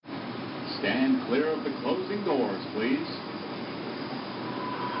Stand clear of the closing doors, please.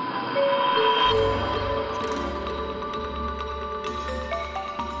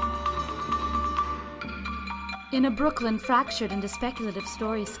 In a Brooklyn fractured into speculative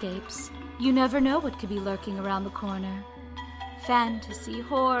storyscapes, you never know what could be lurking around the corner. Fantasy,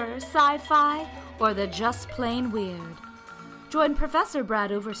 horror, sci-fi, or the just plain weird. Join Professor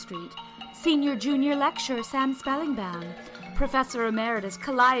Brad Overstreet, Senior Junior Lecturer Sam Spellingbound, Professor Emeritus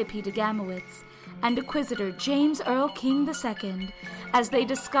Calliope DeGamowitz, and Inquisitor James Earl King II as they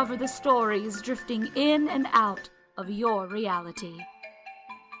discover the stories drifting in and out of your reality.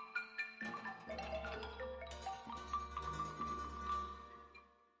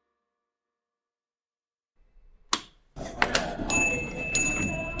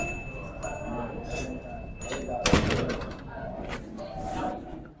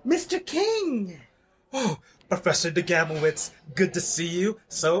 Mr. King! Oh, Professor DeGamowitz, good to see you.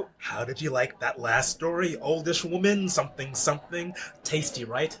 So, how did you like that last story? Oldish woman, something, something. Tasty,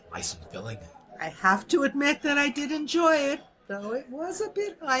 right? Nice and filling. I have to admit that I did enjoy it, though it was a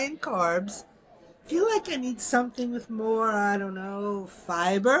bit high in carbs. Feel like I need something with more, I don't know,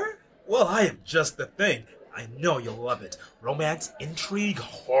 fiber? Well, I am just the thing. I know you'll love it. Romance, intrigue,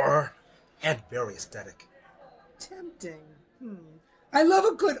 horror, and very aesthetic. Tempting. I love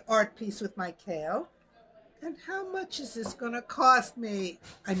a good art piece with my kale. And how much is this going to cost me?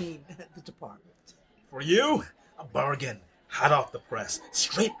 I mean, the department. For you, a bargain. Hot off the press,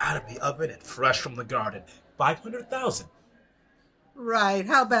 straight out of the oven and fresh from the garden. 500,000. Right,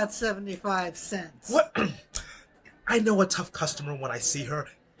 how about 75 cents? What? I know a tough customer when I see her.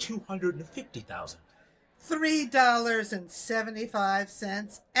 250,000.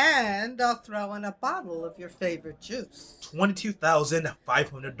 $3.75, and I'll throw in a bottle of your favorite juice.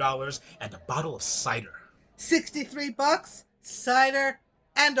 $22,500 and a bottle of cider. $63, cider,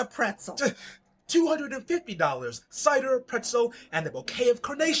 and a pretzel. $250, cider, pretzel, and a bouquet of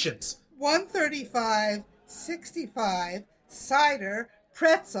carnations. $135, 65, cider,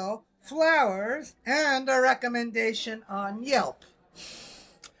 pretzel, flowers, and a recommendation on Yelp.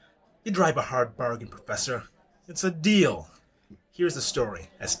 You drive a hard bargain, Professor. It's a deal. Here's the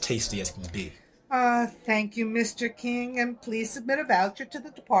story, as tasty as can be. Thank you, Mr. King, and please submit a voucher to the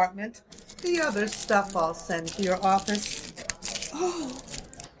department. The other stuff I'll send to your office. Oh,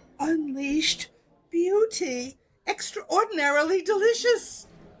 Unleashed Beauty. Extraordinarily delicious.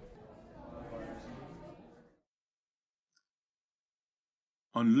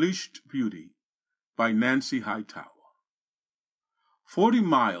 Unleashed Beauty by Nancy Hightower. 40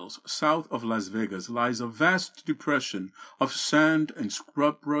 miles south of Las Vegas lies a vast depression of sand and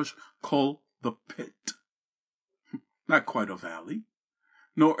scrub brush called the Pit. Not quite a valley,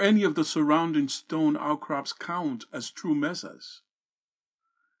 nor any of the surrounding stone outcrops count as true mesas.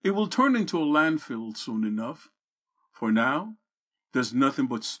 It will turn into a landfill soon enough. For now, there's nothing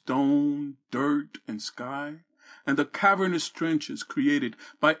but stone, dirt, and sky, and the cavernous trenches created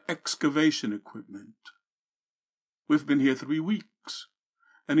by excavation equipment. We've been here 3 weeks,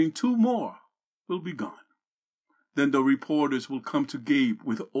 and in 2 more, we'll be gone. Then the reporters will come to gape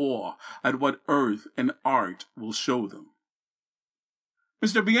with awe at what earth and art will show them.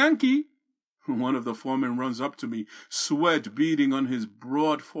 Mr. Bianchi, one of the foremen runs up to me, sweat beading on his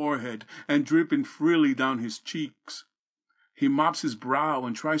broad forehead and dripping freely down his cheeks. He mops his brow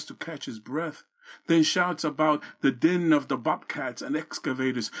and tries to catch his breath, then shouts about the din of the bobcats and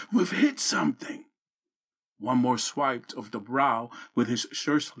excavators. We've hit something. One more swipe of the brow with his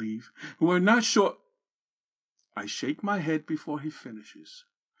shirt sleeve. We're not sure. I shake my head before he finishes.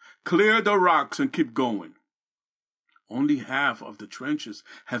 Clear the rocks and keep going. Only half of the trenches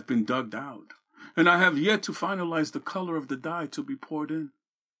have been dug out, and I have yet to finalize the color of the dye to be poured in.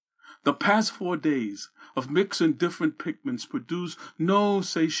 The past 4 days of mixing different pigments produce no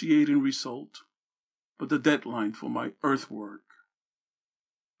satiating result, but the deadline for my earthwork,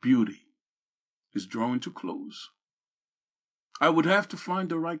 beauty, is drawing to close. I would have to find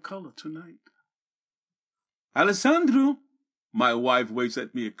the right color tonight. Alessandro, my wife waves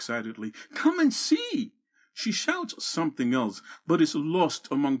at me excitedly. Come and see. She shouts something else, but is lost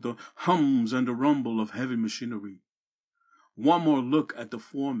among the hums and the rumble of heavy machinery. One more look at the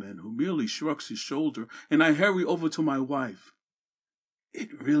foreman, who merely shrugs his shoulder, and I hurry over to my wife.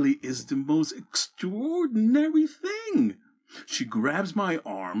 It really is the most extraordinary thing. She grabs my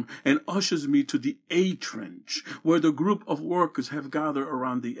arm and ushers me to the A trench, where the group of workers have gathered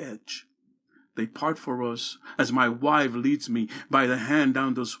around the edge. They part for us as my wife leads me by the hand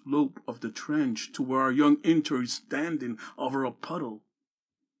down the slope of the trench to where our young intern is standing over a puddle.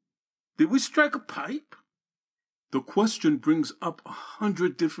 Did we strike a pipe? The question brings up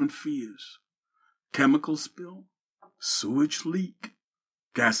 100 different fears. Chemical spill, sewage leak,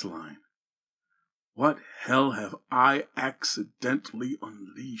 gas line. What hell have I accidentally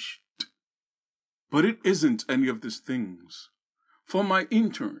unleashed? But it isn't any of these things. For my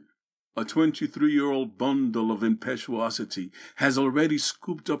intern, a 23-year-old bundle of impetuosity, has already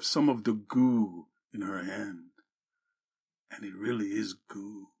scooped up some of the goo in her hand. And it really is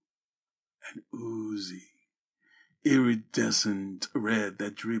goo, and oozy, iridescent red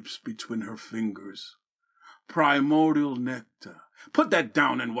that drips between her fingers. Primordial nectar. Put that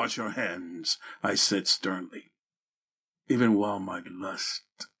down and wash your hands, I said sternly, even while my lust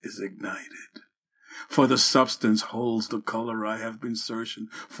is ignited. For the substance holds the color I have been searching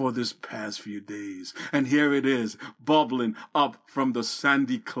for this past few days. And here it is, bubbling up from the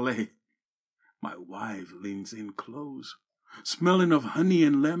sandy clay. My wife leans in close, smelling of honey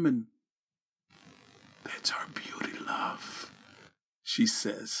and lemon. That's our beauty, love, she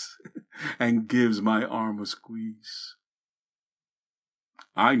says, and gives my arm a squeeze.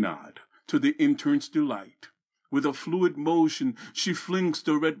 I nod to the intern's delight. With a fluid motion, she flings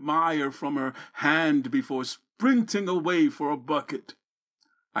the red mire from her hand before sprinting away for a bucket.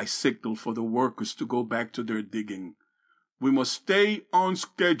 I signal for the workers to go back to their digging. We must stay on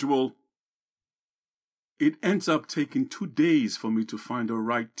schedule. It ends up taking 2 days for me to find the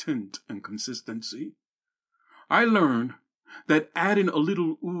right tint and consistency. I learn that adding a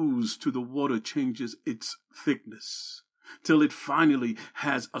little ooze to the water changes its thickness, till it finally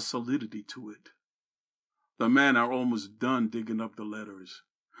has a solidity to it. The men are almost done digging up the letters.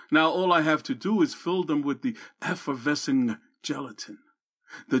 Now all I have to do is fill them with the effervescing gelatin.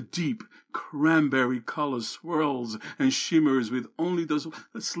 The deep cranberry color swirls and shimmers with only the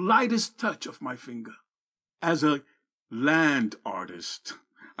slightest touch of my finger. As a land artist,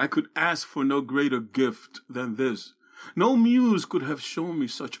 I could ask for no greater gift than this. No muse could have shown me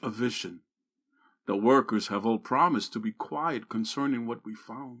such a vision. The workers have all promised to be quiet concerning what we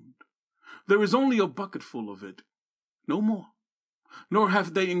found. There is only a bucketful of it, no more. Nor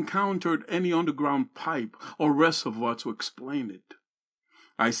have they encountered any underground pipe or reservoir to explain it.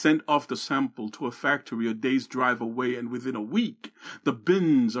 I sent off the sample to a factory a day's drive away, and within a week, the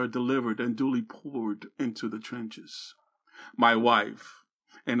bins are delivered and duly poured into the trenches. My wife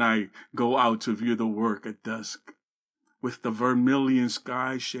and I go out to view the work at dusk, with the vermilion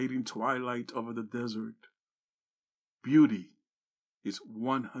sky shading twilight over the desert. Beauty is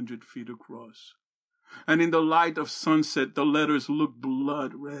 100 feet across, and in the light of sunset the letters look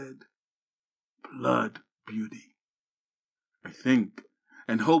blood red. Blood beauty. I think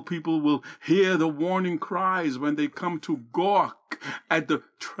and hope people will hear the warning cries when they come to gawk at the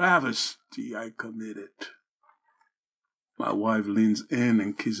travesty I committed. My wife leans in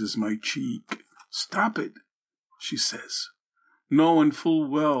and kisses my cheek. Stop it, she says, knowing full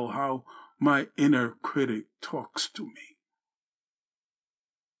well how my inner critic talks to me.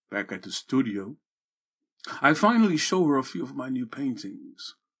 Back at the studio, I finally show her a few of my new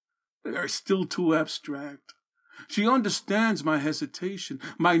paintings. They are still too abstract. She understands my hesitation,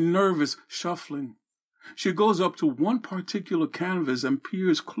 my nervous shuffling. She goes up to one particular canvas and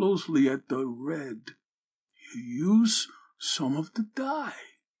peers closely at the red. You use some of the dye.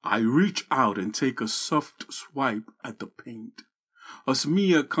 I reach out and take a soft swipe at the paint. A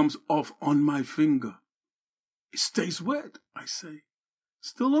smear comes off on my finger. It stays wet, I say,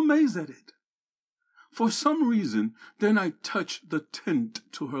 still amazed at it. For some reason, then I touch the tint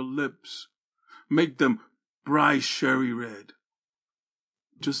to her lips, make them bright cherry red,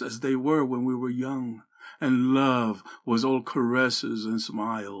 just as they were when we were young, and love was all caresses and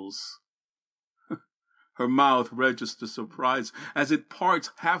smiles. Her mouth registers surprise as it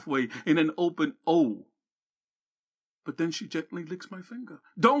parts halfway in an open O. But then she gently licks my finger.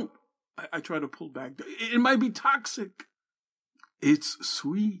 Don't! I try to pull back. It might be toxic. It's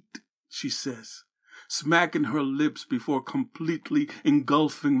sweet, she says, smacking her lips before completely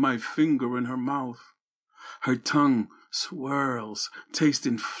engulfing my finger in her mouth. Her tongue swirls,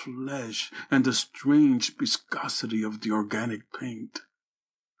 tasting flesh and the strange viscosity of the organic paint.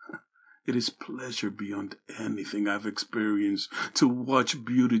 It is pleasure beyond anything I've experienced to watch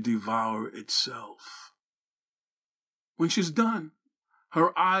beauty devour itself. When she's done,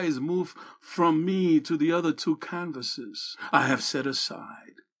 her eyes move from me to the other 2 canvases I have set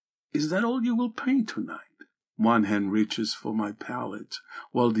aside. Is that all you will paint tonight? One hand reaches for my palette,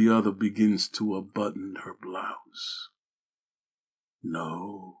 while the other begins to unbutton her blouse.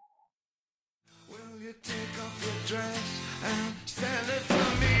 No. Will you take off your dress and send it to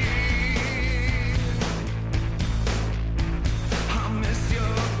me? I miss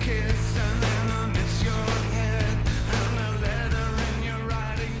your kiss and then I miss your head.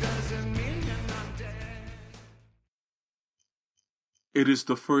 It is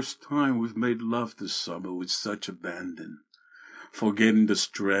the first time we've made love this summer with such abandon, forgetting the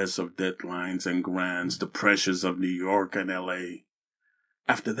stress of deadlines and grants, the pressures of New York and L.A.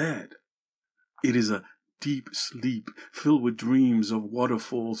 After that, it is a deep sleep filled with dreams of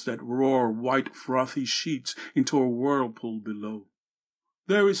waterfalls that roar white frothy sheets into a whirlpool below.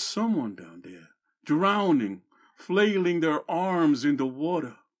 There is someone down there, drowning, flailing their arms in the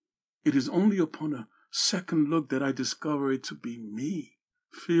water. It is only upon a second look that I discover it to be me.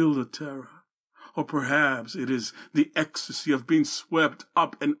 Feel the terror. Or perhaps it is the ecstasy of being swept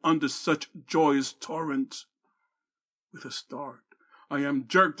up and under such joyous torrents. With a start, I am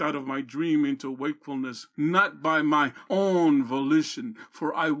jerked out of my dream into wakefulness, not by my own volition,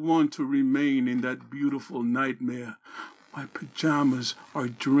 for I want to remain in that beautiful nightmare. My pajamas are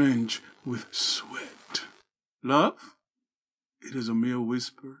drenched with sweat. Love? It is a mere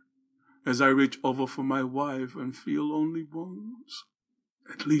whisper, as I reach over for my wife and feel only bones.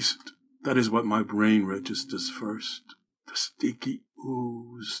 At least, that is what my brain registers first. The sticky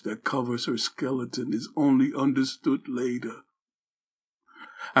ooze that covers her skeleton is only understood later,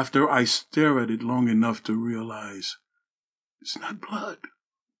 after I stare at it long enough to realize it's not blood.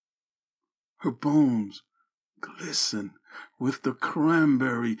 Her bones glisten with the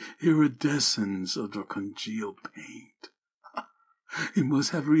cranberry iridescence of the congealed paint. It must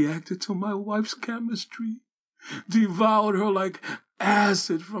have reacted to my wife's chemistry, devoured her like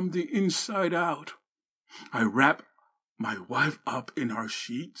acid from the inside out. I wrap my wife up in our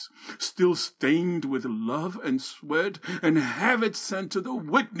sheets, still stained with love and sweat, and have it sent to the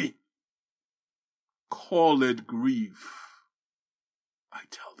Whitney. Call it grief, I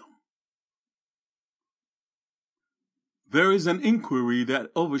tell them. There is an inquiry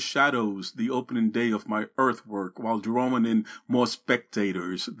that overshadows the opening day of my earthwork while drawing in more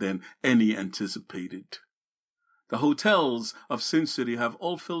spectators than any anticipated. The hotels of Sin City have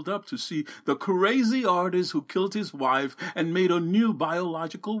all filled up to see the crazy artist who killed his wife and made a new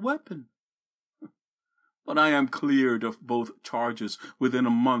biological weapon. But I am cleared of both charges within a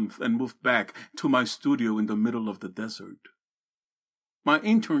month and moved back to my studio in the middle of the desert. My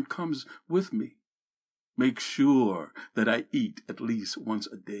intern comes with me. Make sure that I eat at least once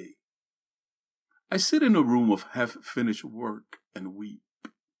a day. I sit in a room of half-finished work and weep.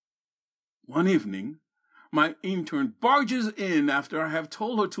 One evening, my intern barges in after I have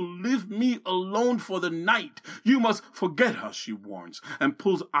told her to leave me alone for the night. You must forget her, she warns, and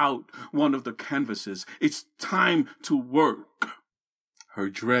pulls out one of the canvases. It's time to work. Her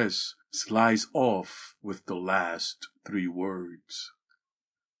dress slides off with the last 3 words.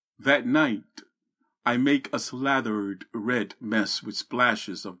 That night, I make a slathered red mess with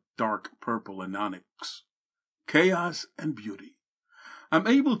splashes of dark purple and onyx. Chaos and beauty. I'm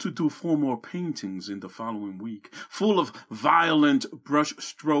able to do 4 more paintings in the following week, full of violent brush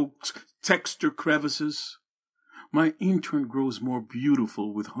strokes, texture crevices. My intern grows more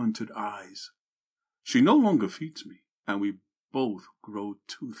beautiful with hunted eyes. She no longer feeds me, and we both grow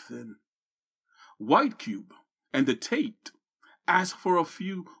too thin. White Cube and the Tate ask for a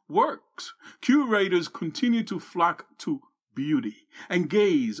few works. Curators continue to flock to beauty and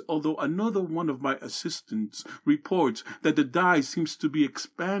gaze, although another one of my assistants reports that the dye seems to be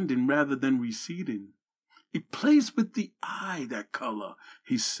expanding rather than receding. It plays with the eye, that color,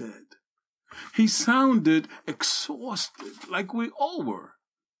 he said. He sounded exhausted, like we all were.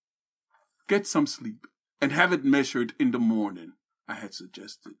 Get some sleep and have it measured in the morning, I had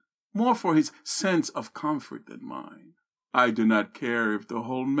suggested, more for his sense of comfort than mine. I do not care if the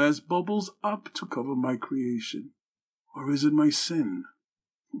whole mess bubbles up to cover my creation. Or is it my sin?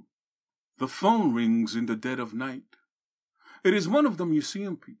 The phone rings in the dead of night. It is one of the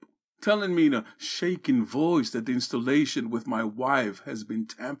museum people, telling me in a shaking voice that the installation with my wife has been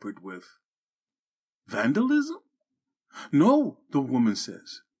tampered with. Vandalism? No, the woman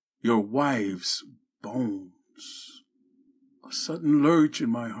says. Your wife's bones. A sudden lurch in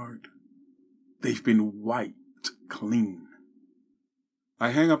my heart. They've been wiped clean.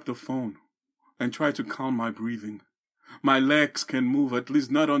 I hang up the phone and try to calm my breathing. My legs can move, at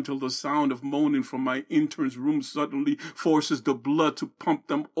least not until the sound of moaning from my intern's room suddenly forces the blood to pump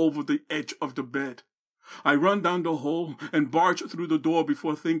them over the edge of the bed. I run down the hall and barge through the door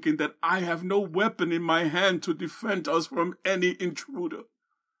before thinking that I have no weapon in my hand to defend us from any intruder.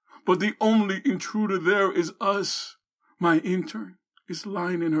 But the only intruder there is us. My intern is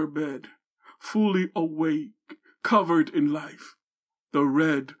lying in her bed, fully awake, covered in life. The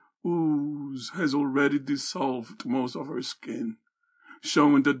red ooze has already dissolved most of her skin,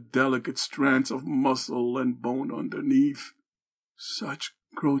 showing the delicate strands of muscle and bone underneath. Such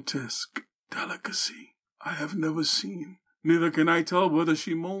grotesque delicacy I have never seen Neither can I tell whether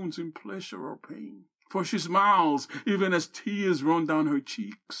she moans in pleasure or pain, for she smiles even as tears run down her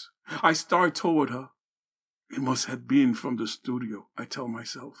cheeks. I start toward her. It must have been from the studio, I tell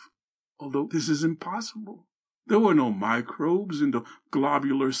myself, although this is impossible. There were no microbes in the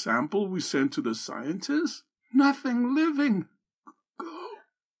globular sample we sent to the scientists. Nothing living. Go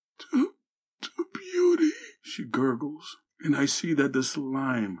to beauty, she gurgles, and I see that the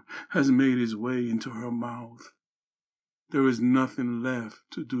slime has made its way into her mouth. There is nothing left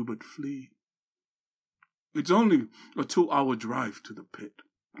to do but flee. It's only a 2-hour drive to the pit,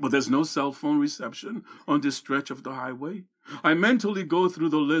 but there's no cell phone reception on this stretch of the highway. I mentally go through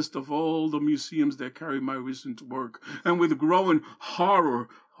the list of all the museums that carry my recent work, and with growing horror,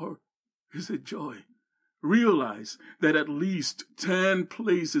 or is it joy, realize that at least 10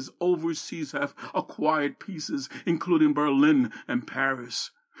 places overseas have acquired pieces, including Berlin and Paris.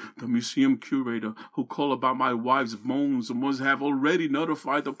 The museum curator who called about my wife's moans must have already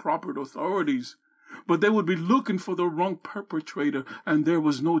notified the proper authorities. But they would be looking for the wrong perpetrator, and there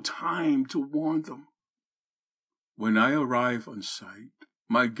was no time to warn them. When I arrive on site,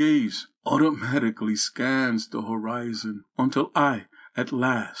 my gaze automatically scans the horizon until I, at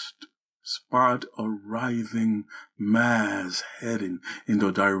last, spot a writhing mass heading in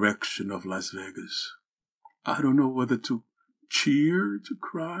the direction of Las Vegas. I don't know whether to cheer, to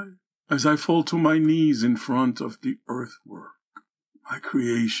cry, as I fall to my knees in front of the earthwork, my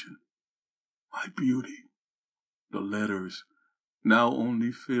creation, my beauty, the letters now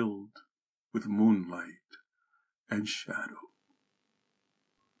only filled with moonlight and shadow.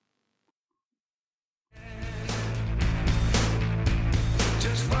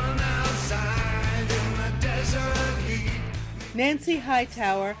 Just run outside in the desert heat. Nancy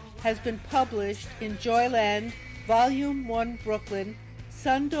Hightower has been published in Joyland, Volume 1 Brooklyn,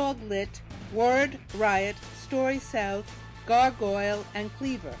 Sundog Lit, Word, Riot, Story South, Gargoyle, and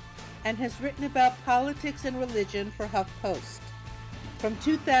Cleaver, and has written about politics and religion for HuffPost. From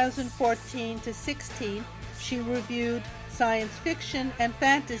 2014 to 16, she reviewed science fiction and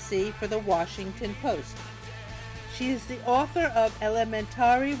fantasy for the Washington Post. She is the author of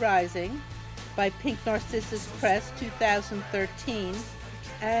Elementary Rising by Pink Narcissus Press 2013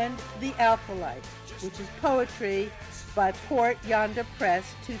 and The Alkaloid, which is poetry by Port Yonder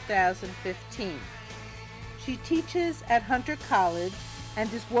Press 2015. She teaches at Hunter College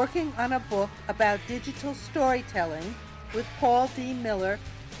and is working on a book about digital storytelling with Paul D. Miller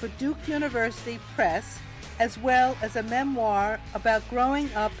for Duke University Press, as well as a memoir about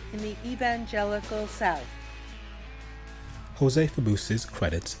growing up in the evangelical South. Jose Fabous's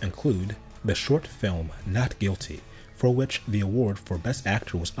credits include the short film Not Guilty, for which the award for Best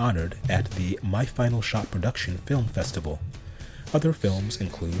Actor was honored at the My Final Shot Production Film Festival. Other films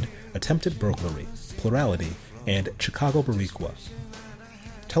include Attempted Burglary, Plurality, and Chicago Boricua.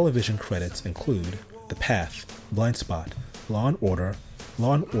 Television credits include The Path, Blindspot, Law & Order,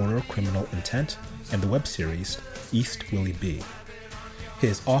 Criminal Intent, and the web series East Willie B.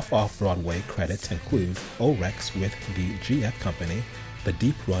 His off-Broadway credits include O-Rex with the GF Company, The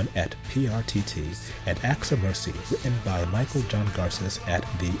Deep Run at PRTT, and Acts of Mercy, written by Michael John Garces at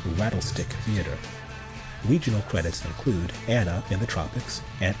the Rattlestick Theater. Regional credits include Anna in the Tropics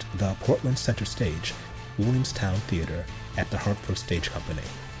at the Portland Center Stage, Williamstown Theater at the Hartford Stage Company.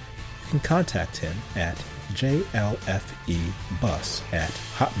 You can contact him at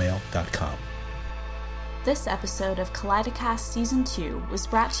jlfebus@hotmail.com. This episode of Kaleidocast Season 2 was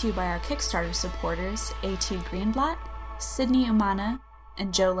brought to you by our Kickstarter supporters A.T. Greenblatt, Sydney Umana,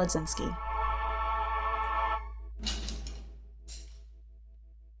 and Joe Ledzinski.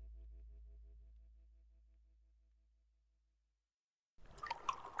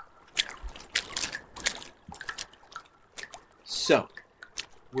 So,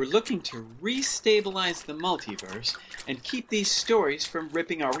 we're looking to restabilize the multiverse and keep these stories from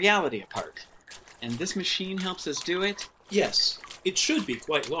ripping our reality apart. And this machine helps us do it? Yes, it should be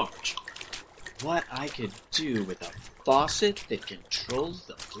quite large. What I could do with a faucet that controls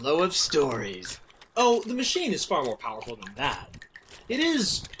the flow of stories. Oh, the machine is far more powerful than that. It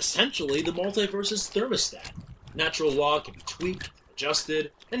is, essentially, the multiverse's thermostat. Natural law can be tweaked,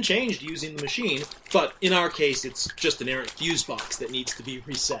 adjusted, and changed using the machine, but in our case, it's just an errant fuse box that needs to be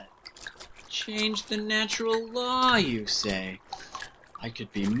reset. Change the natural law, you say? I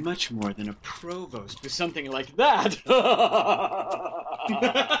could be much more than a provost with something like that.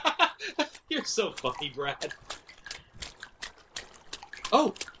 You're so funny, Brad.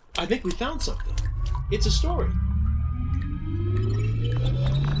 Oh, I think we found something. It's a story.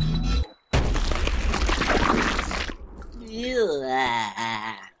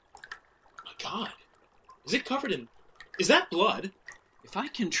 My God. Is it covered in Is that blood? If I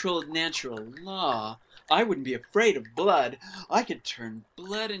controlled natural law, I wouldn't be afraid of blood. I could turn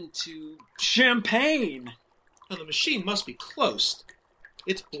blood into champagne. Now, the machine must be close.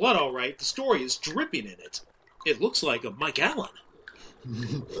 It's blood, all right. The story is dripping in it. It looks like a Mike Allen.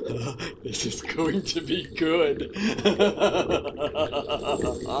 This is going to be good.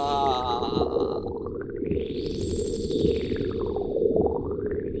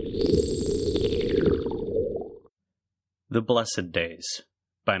 The Blessed Days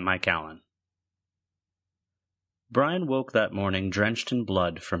by Mike Allen. Brian woke that morning drenched in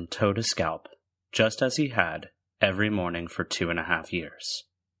blood from toe to scalp, just as he had every morning for 2.5 years.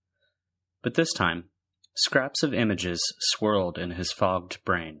 But this time, scraps of images swirled in his fogged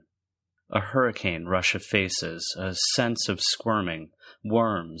brain. A hurricane rush of faces, a sense of squirming,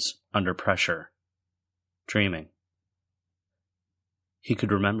 worms under pressure. Dreaming. He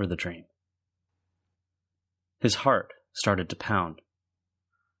could remember the dream. His heart started to pound.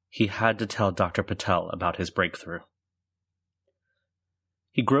 He had to tell Dr. Patel about his breakthrough.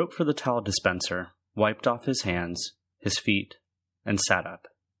 He groped for the towel dispenser, wiped off his hands, his feet, and sat up.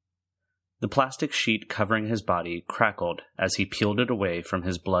 The plastic sheet covering his body crackled as he peeled it away from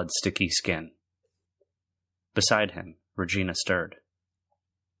his blood-sticky skin. Beside him, Regina stirred.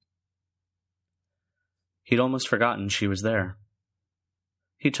 He'd almost forgotten she was there.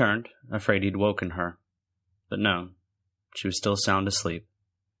 He turned, afraid he'd woken her. But no, she was still sound asleep.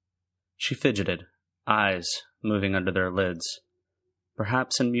 She fidgeted, eyes moving under their lids,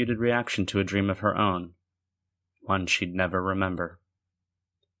 perhaps in muted reaction to a dream of her own, one she'd never remember.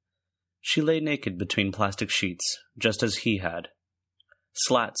 She lay naked between plastic sheets, just as he had,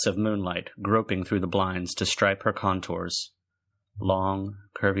 slats of moonlight groping through the blinds to stripe her contours, long,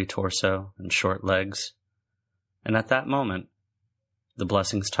 curvy torso and short legs, and at that moment, the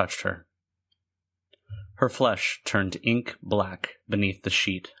blessings touched her. Her flesh turned ink black beneath the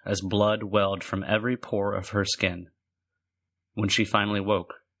sheet as blood welled from every pore of her skin. When she finally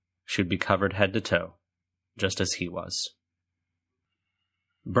woke, she would be covered head to toe, just as he was.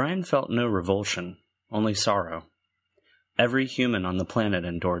 Brian felt no revulsion, only sorrow. Every human on the planet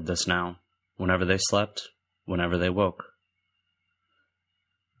endured this now, whenever they slept, whenever they woke.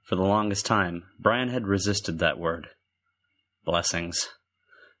 For the longest time, Brian had resisted that word. Blessings.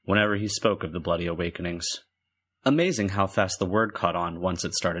 Whenever he spoke of the bloody awakenings. Amazing how fast the word caught on once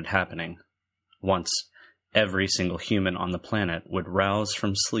it started happening. Once, every single human on the planet would rouse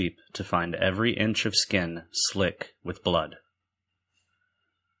from sleep to find every inch of skin slick with blood.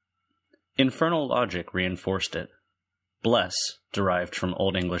 Infernal logic reinforced it. Bless derived from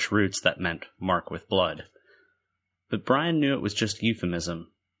Old English roots that meant mark with blood. But Brian knew it was just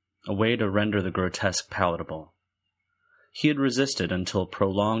euphemism, a way to render the grotesque palatable. He had resisted until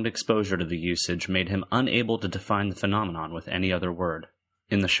prolonged exposure to the usage made him unable to define the phenomenon with any other word.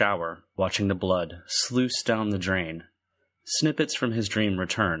 In the shower, watching the blood sluice down the drain, snippets from his dream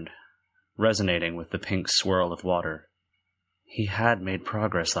returned, resonating with the pink swirl of water. He had made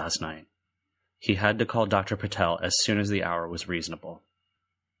progress last night. He had to call Dr. Patel as soon as the hour was reasonable.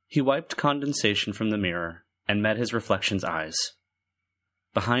 He wiped condensation from the mirror and met his reflection's eyes.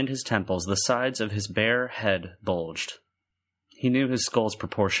 Behind his temples, the sides of his bare head bulged. He knew his skull's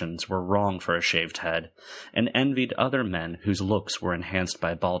proportions were wrong for a shaved head, and envied other men whose looks were enhanced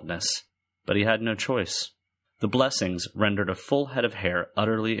by baldness. But he had no choice. The blessings rendered a full head of hair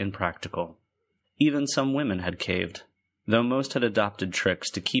utterly impractical. Even some women had caved, though most had adopted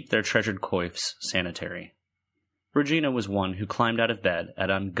tricks to keep their treasured coifs sanitary. Regina was one who climbed out of bed at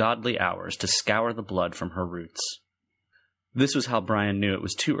ungodly hours to scour the blood from her roots. This was how Brian knew it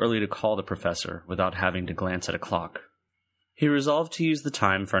was too early to call the professor without having to glance at a clock. He resolved to use the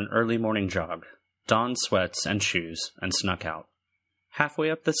time for an early morning jog, donned sweats and shoes, and snuck out. Halfway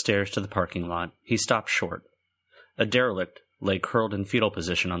up the stairs to the parking lot, he stopped short. A derelict lay curled in fetal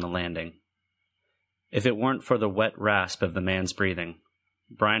position on the landing. If it weren't for the wet rasp of the man's breathing,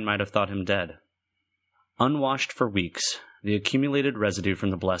 Brian might have thought him dead. Unwashed for weeks, the accumulated residue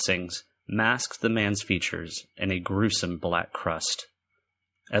from the blessings masked the man's features in a gruesome black crust.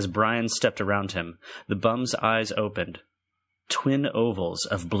 As Brian stepped around him, the bum's eyes opened, twin ovals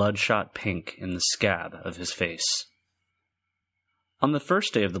of bloodshot pink in the scab of his face. On the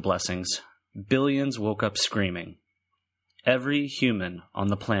first day of the blessings, billions woke up screaming. Every human on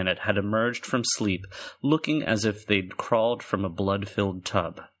the planet had emerged from sleep looking as if they'd crawled from a blood-filled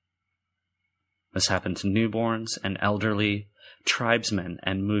tub. This happened to newborns and elderly, tribesmen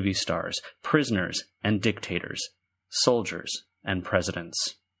and movie stars, prisoners and dictators, soldiers and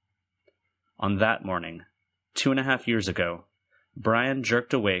presidents. On that morning, 2.5 years ago, Brian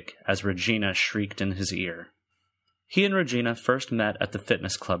jerked awake as Regina shrieked in his ear. He and Regina first met at the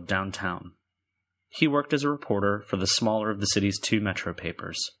fitness club downtown. He worked as a reporter for the smaller of the city's 2 metro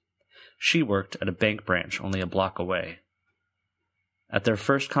papers. She worked at a bank branch only a block away. At their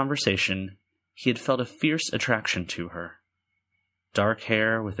first conversation, he had felt a fierce attraction to her. Dark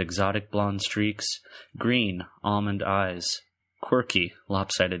hair with exotic blonde streaks, green almond eyes, quirky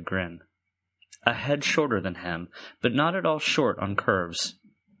lopsided grin. A head shorter than him, but not at all short on curves.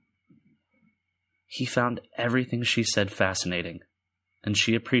 He found everything she said fascinating, and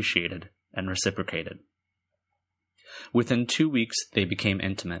she appreciated and reciprocated. Within 2 weeks, they became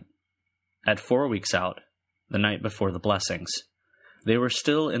intimate. At 4 weeks out, the night before the blessings, they were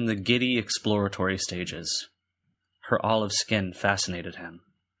still in the giddy exploratory stages. Her olive skin fascinated him.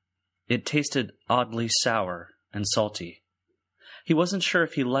 It tasted oddly sour and salty. He wasn't sure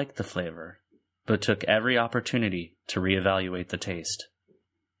if he liked the flavor, but took every opportunity to reevaluate the taste.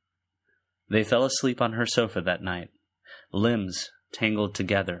 They fell asleep on her sofa that night, limbs tangled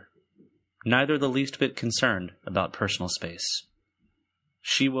together, neither the least bit concerned about personal space.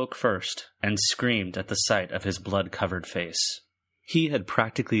 She woke first and screamed at the sight of his blood-covered face. He had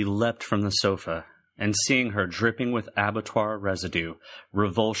practically leapt from the sofa, and seeing her dripping with abattoir residue,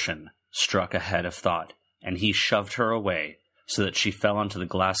 revulsion struck ahead of thought, and he shoved her away so that she fell onto the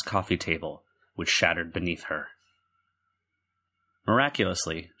glass coffee table, which shattered beneath her.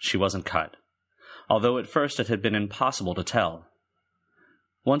 Miraculously, she wasn't cut, although at first it had been impossible to tell.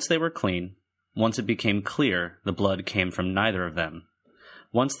 Once they were clean, once it became clear the blood came from neither of them,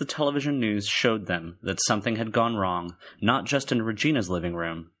 once the television news showed them that something had gone wrong, not just in Regina's living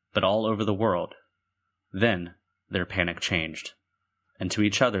room, but all over the world, then their panic changed, and to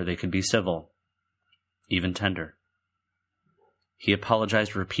each other they could be civil, even tender. He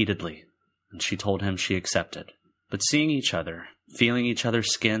apologized repeatedly, and she told him she accepted. But seeing each other, feeling each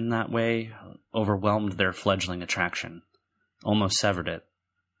other's skin that way, overwhelmed their fledgling attraction, almost severed it.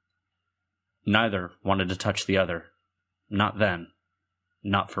 Neither wanted to touch the other. Not then.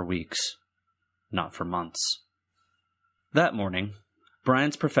 Not for weeks. Not for months. That morning,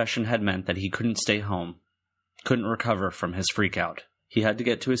 Brian's profession had meant that he couldn't stay home, couldn't recover from his freak-out. He had to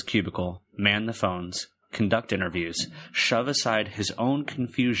get to his cubicle, man the phones, conduct interviews, shove aside his own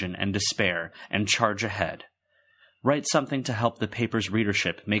confusion and despair, and charge ahead. Write something to help the paper's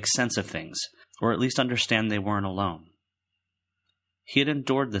readership make sense of things, or at least understand they weren't alone. He had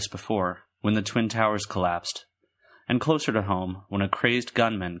endured this before, when the Twin Towers collapsed, and closer to home, when a crazed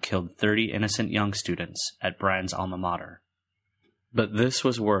gunman killed 30 innocent young students at Brian's alma mater. But this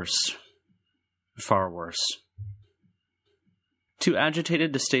was worse. Far worse. Too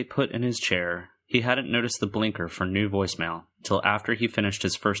agitated to stay put in his chair, he hadn't noticed the blinker for new voicemail till after he finished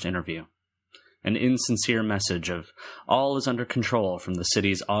his first interview. An insincere message of all is under control from the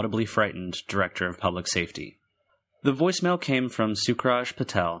city's audibly frightened Director of Public Safety. The voicemail came from Sukraj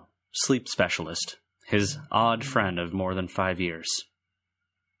Patel, sleep specialist, his odd friend of more than 5 years.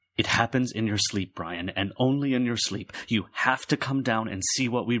 It happens in your sleep, Brian, and only in your sleep. You have to come down and see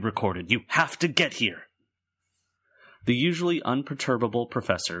what we recorded. You have to get here. The usually unperturbable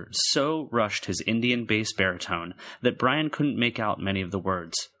professor so rushed his Indian bass baritone that Brian couldn't make out many of the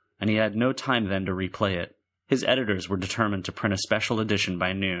words, and he had no time then to replay it. His editors were determined to print a special edition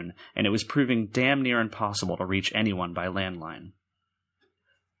by noon, and it was proving damn near impossible to reach anyone by landline.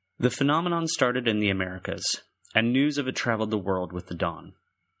 The phenomenon started in the Americas, and news of it traveled the world with the dawn.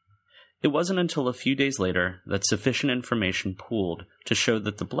 It wasn't until a few days later that sufficient information pooled to show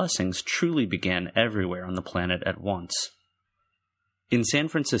that the blessings truly began everywhere on the planet at once. In San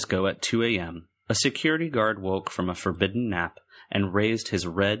Francisco at 2 a.m., a security guard woke from a forbidden nap and raised his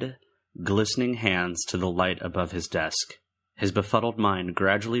red, glistening hands to the light above his desk. His befuddled mind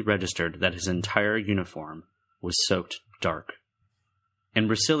gradually registered that his entire uniform was soaked dark. In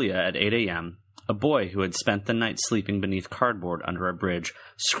Brasilia at 8 a.m., a boy who had spent the night sleeping beneath cardboard under a bridge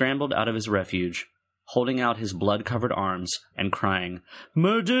scrambled out of his refuge, holding out his blood-covered arms and crying,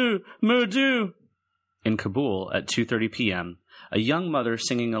 "Murdu! Murdu!" In Kabul at 2:30 p.m., a young mother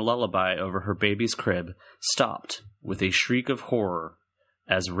singing a lullaby over her baby's crib stopped with a shriek of horror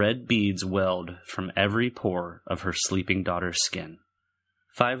as red beads welled from every pore of her sleeping daughter's skin.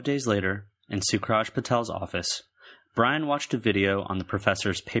 5 days later, in Sukraj Patel's office, Brian watched a video on the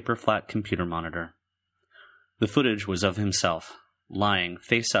professor's paper-flat computer monitor. The footage was of himself, lying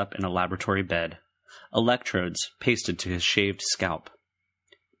face up in a laboratory bed, electrodes pasted to his shaved scalp.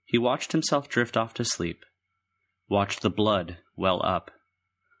 He watched himself drift off to sleep, watched the blood well up,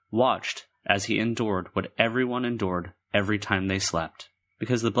 watched as he endured what everyone endured every time they slept,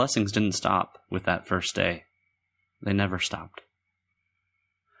 because the blessings didn't stop with that first day. They never stopped.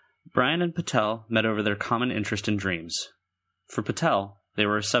 Brian and Patel met over their common interest in dreams. For Patel, they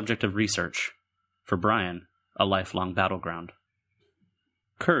were a subject of research. For Brian, a lifelong battleground.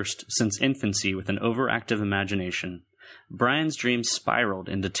 Cursed since infancy with an overactive imagination, Brian's dreams spiraled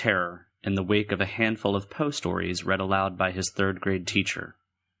into terror in the wake of a handful of Poe stories read aloud by his third-grade teacher.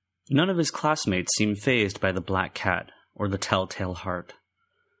 None of his classmates seemed fazed by the Black Cat or the Telltale Heart.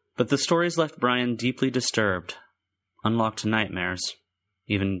 But the stories left Brian deeply disturbed, unlocked nightmares,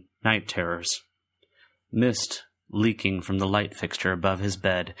 even night terrors. Mist leaking from the light fixture above his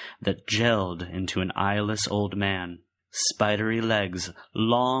bed that gelled into an eyeless old man, spidery legs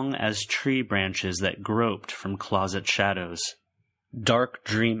long as tree branches that groped from closet shadows. Dark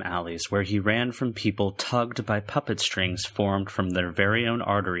dream alleys where he ran from people tugged by puppet strings formed from their very own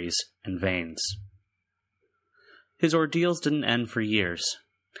arteries and veins. His ordeals didn't end for years.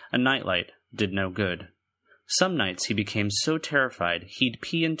 A nightlight did no good. Some nights he became so terrified he'd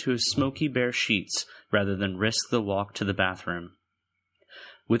pee into his smoky bare sheets rather than risk the walk to the bathroom.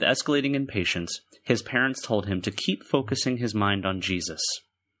 With escalating impatience, his parents told him to keep focusing his mind on Jesus.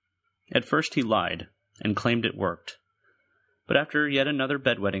 At first he lied and claimed it worked. But after yet another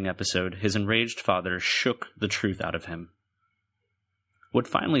bedwetting episode, his enraged father shook the truth out of him. What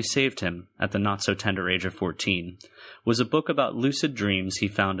finally saved him, at the not-so-tender age of 14, was a book about lucid dreams he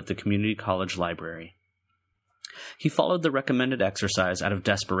found at the community college library. He followed the recommended exercise out of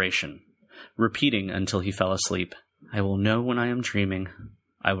desperation, repeating until he fell asleep, "I will know when I am dreaming.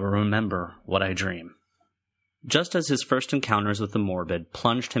 I will remember what I dream." Just as his first encounters with the morbid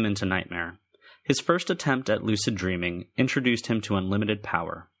plunged him into nightmare, his first attempt at lucid dreaming introduced him to unlimited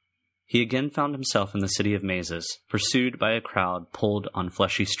power. He again found himself in the city of mazes, pursued by a crowd pulled on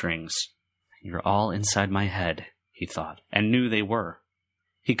fleshy strings. "You're all inside my head," he thought, and knew they were.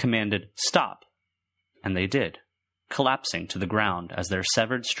 He commanded, "Stop!" And they did, collapsing to the ground as their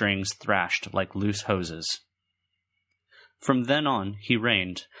severed strings thrashed like loose hoses. From then on, he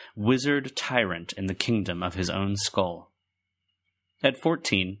reigned, wizard tyrant in the kingdom of his own skull. At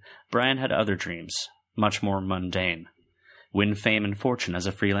 14, Brian had other dreams, much more mundane. Win fame and fortune as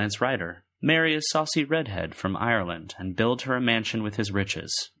a freelance writer, marry a saucy redhead from Ireland, and build her a mansion with his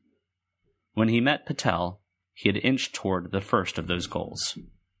riches. When he met Patel, he had inched toward the first of those goals.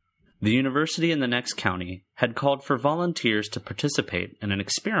 The university in the next county had called for volunteers to participate in an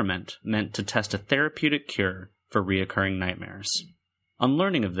experiment meant to test a therapeutic cure for reoccurring nightmares. On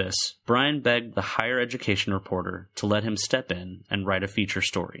learning of this, Brian begged the higher education reporter to let him step in and write a feature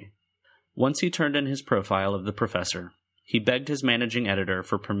story. Once he turned in his profile of the professor, he begged his managing editor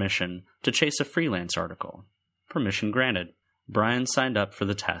for permission to chase a freelance article. Permission granted. Brian signed up for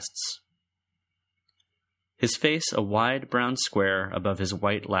the tests. His face a wide brown square above his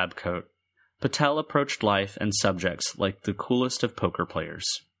white lab coat, Patel approached life and subjects like the coolest of poker players.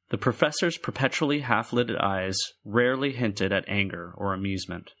 The professor's perpetually half-lidded eyes rarely hinted at anger or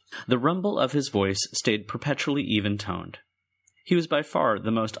amusement. The rumble of his voice stayed perpetually even-toned. He was by far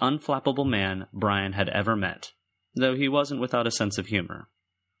the most unflappable man Brian had ever met, though he wasn't without a sense of humor.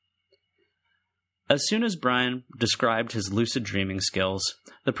 As soon as Brian described his lucid dreaming skills,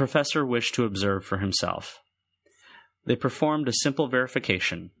 the professor wished to observe for himself. They performed a simple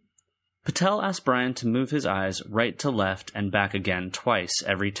verification. Patel asked Brian to move his eyes right to left and back again twice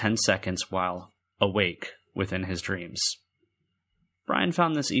every 10 seconds while awake within his dreams. Brian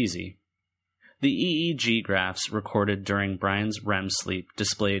found this easy. The EEG graphs recorded during Brian's REM sleep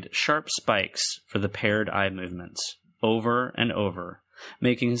displayed sharp spikes for the paired eye movements, over and over,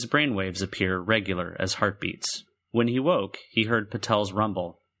 making his brainwaves appear regular as heartbeats. When he woke, he heard Patel's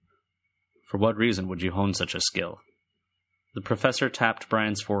rumble. "For what reason would you hone such a skill?" The professor tapped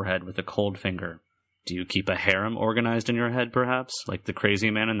Brian's forehead with a cold finger. "Do you keep a harem organized in your head, perhaps, like the crazy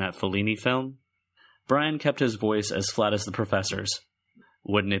man in that Fellini film?" Brian kept his voice as flat as the professor's.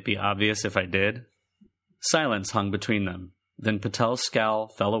 "Wouldn't it be obvious if I did?" Silence hung between them. Then Patel's scowl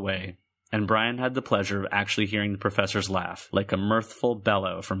fell away, and Brian had the pleasure of actually hearing the professor's laugh, like a mirthful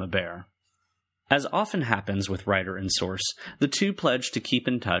bellow from a bear. As often happens with writer and source, the two pledged to keep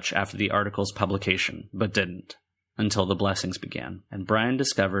in touch after the article's publication, but didn't, until the blessings began, and Brian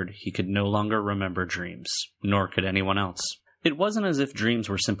discovered he could no longer remember dreams, nor could anyone else. It wasn't as if dreams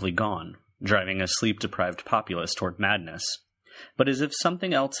were simply gone, driving a sleep-deprived populace toward madness, but as if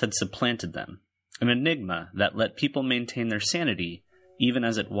something else had supplanted them, an enigma that let people maintain their sanity even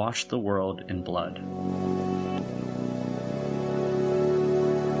as it washed the world in blood.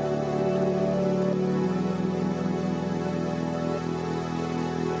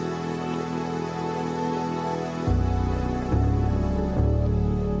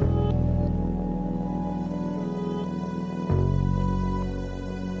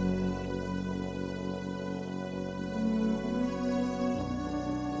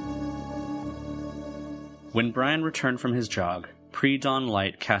 When Brian returned from his jog, pre-dawn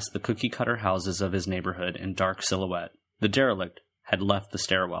light cast the cookie-cutter houses of his neighborhood in dark silhouette. The derelict had left the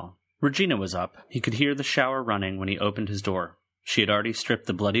stairwell. Regina was up. He could hear the shower running when he opened his door. She had already stripped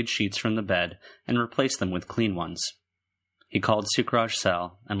the bloodied sheets from the bed and replaced them with clean ones. He called Sucraj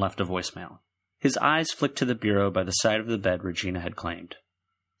Sel and left a voicemail. His eyes flicked to the bureau by the side of the bed Regina had claimed.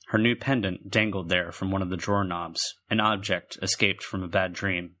 Her new pendant dangled there from one of the drawer knobs, an object escaped from a bad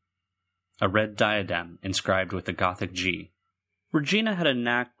dream. A red diadem inscribed with a Gothic G. Regina had a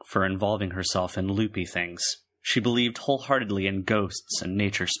knack for involving herself in loopy things. She believed wholeheartedly in ghosts and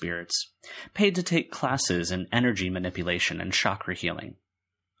nature spirits, paid to take classes in energy manipulation and chakra healing,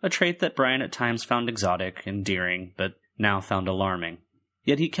 a trait that Brian at times found exotic, endearing, but now found alarming.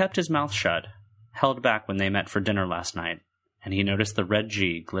 Yet he kept his mouth shut, held back when they met for dinner last night, and he noticed the red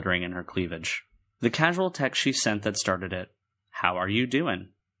G glittering in her cleavage. The casual text she sent that started it, "How are you doing?"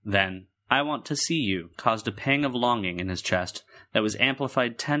 Then, "I want to see you," caused a pang of longing in his chest that was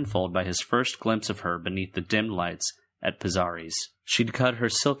amplified tenfold by his first glimpse of her beneath the dimmed lights at Pizzari's. She'd cut her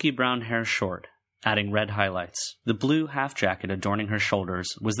silky brown hair short, adding red highlights. The blue half-jacket adorning her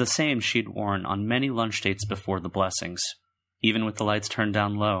shoulders was the same she'd worn on many lunch dates before the blessings. Even with the lights turned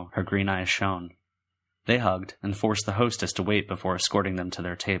down low, her green eyes shone. They hugged and forced the hostess to wait before escorting them to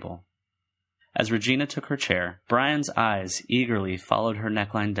their table. As Regina took her chair, Brian's eyes eagerly followed her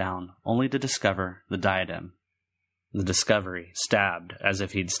neckline down, only to discover the diadem. The discovery stabbed as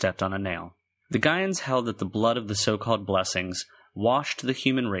if he'd stepped on a nail. The Gaians held that the blood of the so-called blessings washed the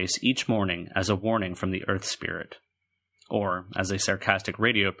human race each morning as a warning from the Earth Spirit. Or, as a sarcastic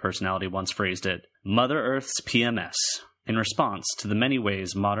radio personality once phrased it, Mother Earth's PMS, in response to the many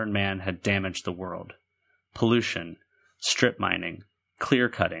ways modern man had damaged the world. Pollution, strip mining,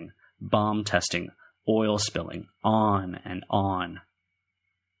 clear-cutting, bomb testing, oil spilling, on and on.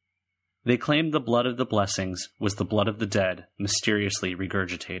 They claimed the blood of the blessings was the blood of the dead, mysteriously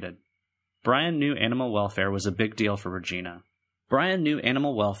regurgitated. Brian knew animal welfare was a big deal for Regina.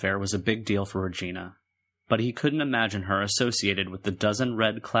 But he couldn't imagine her associated with the dozen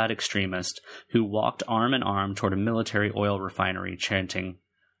red-clad extremists who walked arm in arm toward a military oil refinery chanting,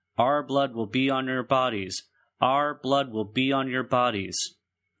 "Our blood will be on your bodies! Our blood will be on your bodies!"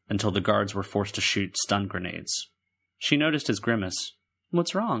 until the guards were forced to shoot stun grenades. She noticed his grimace.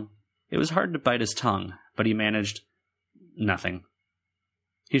 What's wrong? It was hard to bite his tongue, but he managed nothing.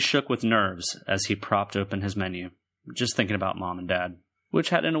 He shook with nerves as he propped open his menu, just thinking about Mom and Dad, which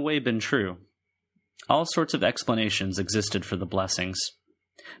had in a way been true. All sorts of explanations existed for the blessings,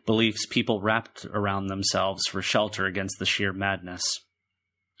 beliefs people wrapped around themselves for shelter against the sheer madness.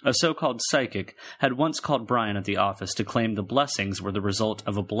 A so-called psychic had once called Brian at the office to claim the blessings were the result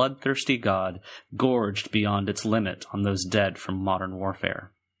of a bloodthirsty god gorged beyond its limit on those dead from modern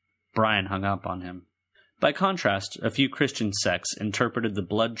warfare. Brian hung up on him. By contrast, a few Christian sects interpreted the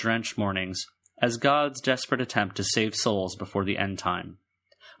blood-drenched mornings as God's desperate attempt to save souls before the end time,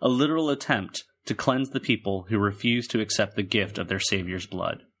 a literal attempt to cleanse the people who refused to accept the gift of their Savior's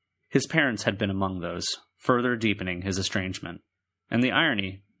blood. His parents had been among those, further deepening his estrangement. And the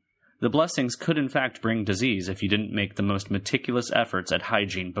irony, the blessings could in fact bring disease if you didn't make the most meticulous efforts at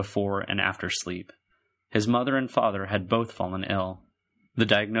hygiene before and after sleep. His mother and father had both fallen ill. The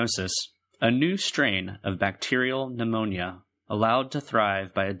diagnosis, a new strain of bacterial pneumonia, allowed to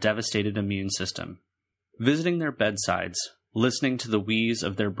thrive by a devastated immune system. Visiting their bedsides, listening to the wheeze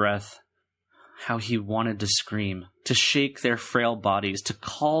of their breath, how he wanted to scream, to shake their frail bodies, to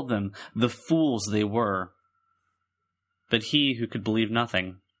call them the fools they were. But he who could believe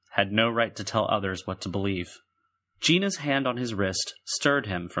nothing had no right to tell others what to believe. Gina's hand on his wrist stirred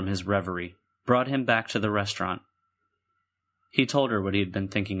him from his reverie, brought him back to the restaurant. He told her what he had been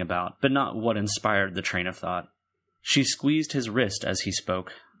thinking about, but not what inspired the train of thought. She squeezed his wrist as he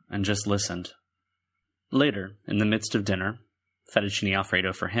spoke, and just listened. Later, in the midst of dinner, fettuccine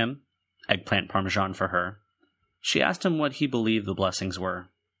alfredo for him, eggplant parmesan for her, she asked him what he believed the blessings were.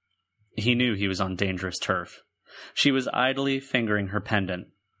 He knew he was on dangerous turf. She was idly fingering her pendant,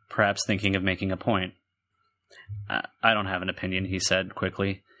 perhaps thinking of making a point. I don't have an opinion, he said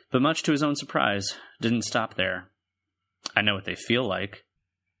quickly, but much to his own surprise, didn't stop there. I know what they feel like.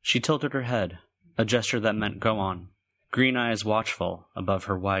 She tilted her head, a gesture that meant go on, green eyes watchful above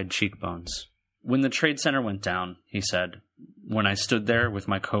her wide cheekbones. When the trade center went down, he said, when I stood there with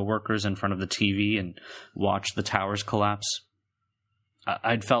my coworkers in front of the TV and watched the towers collapse,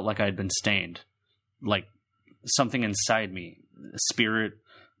 I'd felt like I'd been stained, like something inside me, spirit,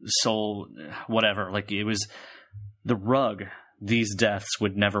 soul, whatever, like it was the rug these deaths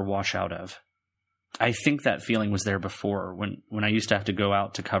would never wash out of. I think that feeling was there before, when I used to have to go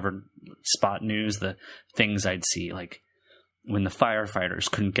out to cover spot news, the things I'd see, like when the firefighters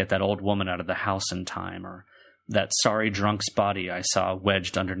couldn't get that old woman out of the house in time, or that sorry drunk's body I saw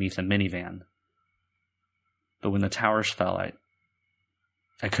wedged underneath a minivan. But when the towers fell,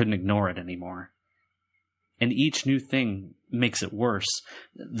 I couldn't ignore it anymore. And each new thing makes it worse.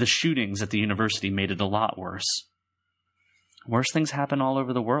 The shootings at the university made it a lot worse. Worse things happen all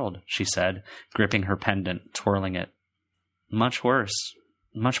over the world, she said, gripping her pendant, twirling it. Much worse.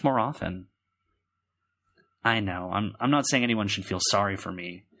 Much more often. I know. I'm not saying anyone should feel sorry for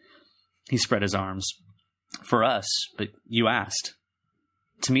me. He spread his arms. For us, but you asked.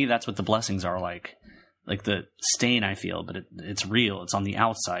 To me, that's what the blessings are like. Like the stain I feel, but it's real. It's on the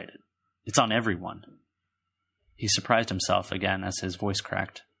outside. It's on everyone. He surprised himself again as his voice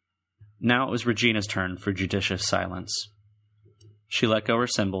cracked. Now it was Regina's turn for judicious silence. She let go her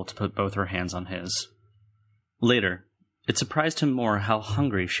symbol to put both her hands on his. Later, it surprised him more how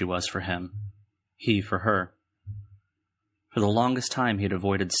hungry she was for him. He for her. For the longest time he had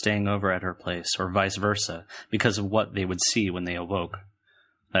avoided staying over at her place, or vice versa, because of what they would see when they awoke.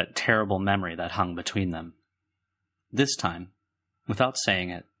 That terrible memory that hung between them. This time, without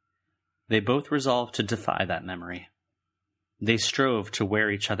saying it, they both resolved to defy that memory. They strove to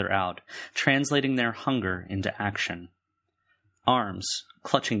wear each other out, translating their hunger into action. Arms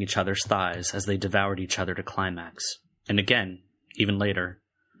clutching each other's thighs as they devoured each other to climax. And again, even later,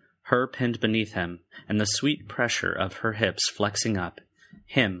 her pinned beneath him, and the sweet pressure of her hips flexing up,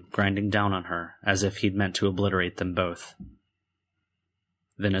 him grinding down on her as if he'd meant to obliterate them both.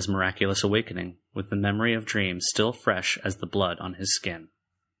 Then his miraculous awakening, with the memory of dreams still fresh as the blood on his skin.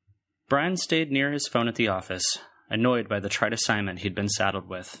 Brian stayed near his phone at the office, annoyed by the trite assignment he'd been saddled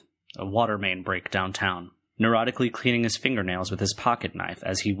with, a water main break downtown, neurotically cleaning his fingernails with his pocket knife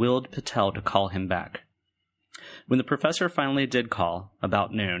as he willed Patel to call him back. When the professor finally did call,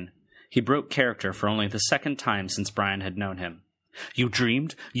 about noon, he broke character for only the second time since Brian had known him. "You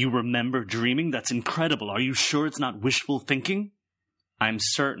dreamed? You remember dreaming? That's incredible. Are you sure it's not wishful thinking?" "I'm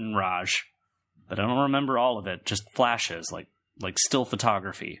certain, Raj. But I don't remember all of it, just flashes, like still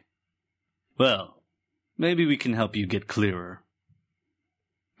photography." "Well, maybe we can help you get clearer."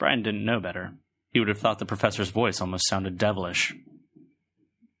 Brian didn't know better. He would have thought the professor's voice almost sounded devilish.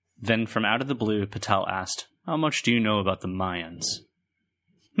 Then from out of the blue, Patel asked, "How much do you know about the Mayans?"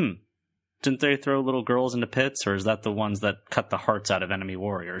 Didn't they throw little girls into pits, or is that the ones that cut the hearts out of enemy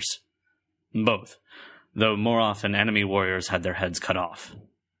warriors?" "Both, though more often enemy warriors had their heads cut off."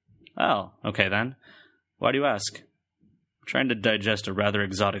 "Oh, okay then. Why do you ask?" "I'm trying to digest a rather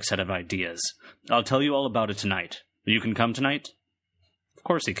exotic set of ideas. I'll tell you all about it tonight. You can come tonight?" Of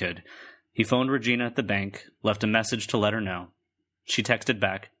course he could. He phoned Regina at the bank, left a message to let her know. She texted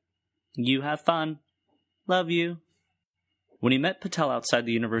back, "You have fun. Love you." When he met Patel outside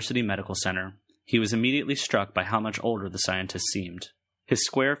the University Medical Center, he was immediately struck by how much older the scientist seemed. His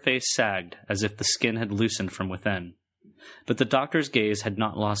square face sagged as if the skin had loosened from within. But the doctor's gaze had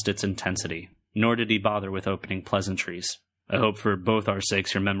not lost its intensity, nor did he bother with opening pleasantries. "I hope for both our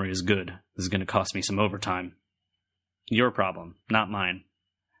sakes your memory is good. This is going to cost me some overtime." "Your problem, not mine."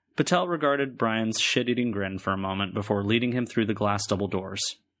 Patel regarded Brian's shit-eating grin for a moment before leading him through the glass double doors.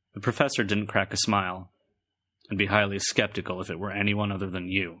 The professor didn't crack a smile. "I'd be highly skeptical if it were anyone other than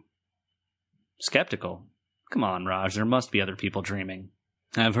you." "Skeptical? Come on, Raj, there must be other people dreaming."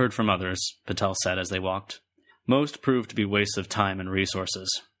 "I've heard from others," Patel said as they walked. "Most proved to be wastes of time and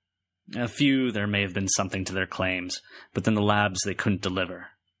resources. A few, there may have been something to their claims, but then the labs they couldn't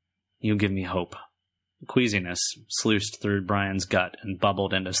deliver. You give me hope." Queasiness sluiced through Brian's gut and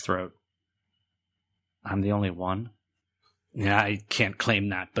bubbled in his throat. "I'm the only one?" "I can't claim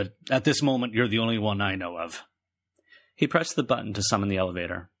that, but at this moment you're the only one I know of." He pressed the button to summon the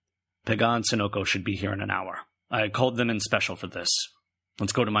elevator. "Pega and Sunoco should be here in an hour. I called them in special for this.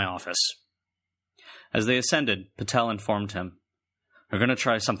 Let's go to my office." As they ascended, Patel informed him, "We're going to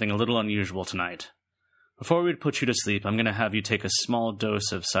try something a little unusual tonight. Before we put you to sleep, I'm going to have you take a small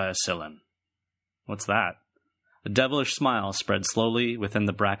dose of Cyacyllin." "What's that?" A devilish smile spread slowly within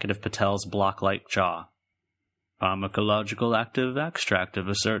the bracket of Patel's block-like jaw. "Pharmacological active extract of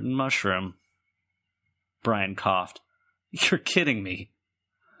a certain mushroom." Brian coughed. "You're kidding me."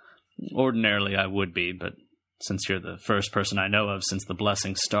 "Ordinarily I would be, but since you're the first person I know of since the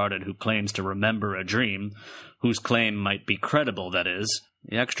blessing started who claims to remember a dream, whose claim might be credible, that is,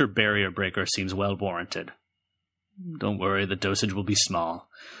 the extra barrier breaker seems well warranted. Don't worry, the dosage will be small.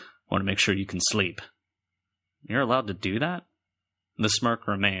 I want to make sure you can sleep." "You're allowed to do that?" The smirk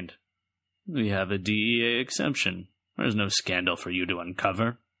remained. "We have a DEA exemption. There's no scandal for you to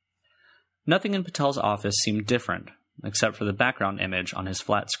uncover." Nothing in Patel's office seemed different, except for the background image on his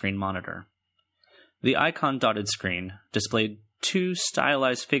flat-screen monitor. The icon-dotted screen displayed two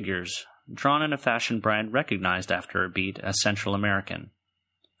stylized figures drawn in a fashion Brian recognized after a beat as Central American.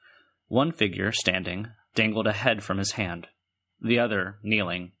 One figure, standing, dangled a head from his hand. The other,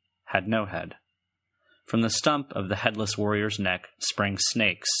 kneeling, had no head. From the stump of the headless warrior's neck sprang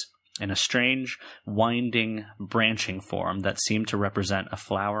snakes, in a strange, winding, branching form that seemed to represent a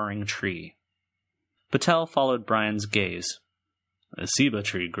flowering tree. Patel followed Brian's gaze. The ceiba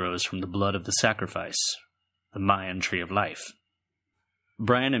tree grows from the blood of the sacrifice, the Mayan tree of life.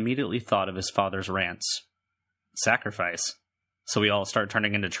 Brian immediately thought of his father's rants. Sacrifice? So we all start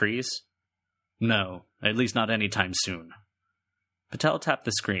turning into trees? No, at least not any time soon. Patel tapped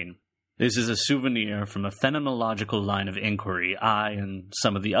the screen. This is a souvenir from a phenomenological line of inquiry I and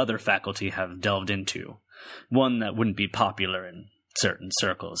some of the other faculty have delved into, one that wouldn't be popular in certain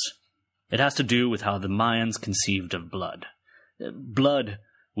circles. It has to do with how the Mayans conceived of blood. Blood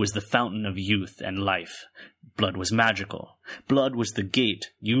was the fountain of youth and life. Blood was magical. Blood was the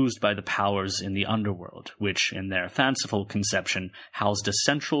gate used by the powers in the underworld, which, in their fanciful conception, housed a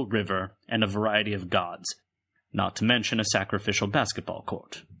central river and a variety of gods, not to mention a sacrificial basketball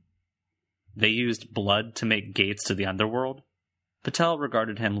court. They used blood to make gates to the underworld? Patel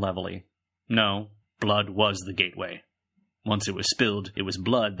regarded him levelly. No, blood was the gateway. Once it was spilled, it was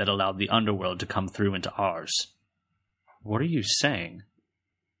blood that allowed the underworld to come through into ours. What are you saying?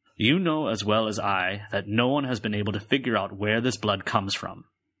 You know as well as I that no one has been able to figure out where this blood comes from.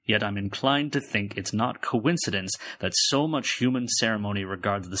 Yet I'm inclined to think it's not coincidence that so much human ceremony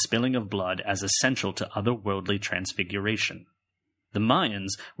regards the spilling of blood as essential to otherworldly transfiguration. The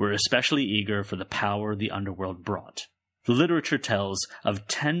Mayans were especially eager for the power the underworld brought. The literature tells of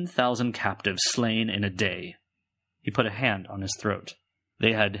 10,000 captives slain in a day. He put a hand on his throat.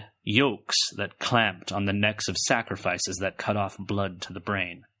 They had yokes that clamped on the necks of sacrifices that cut off blood to the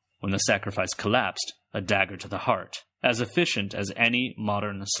brain. When the sacrifice collapsed, a dagger to the heart, as efficient as any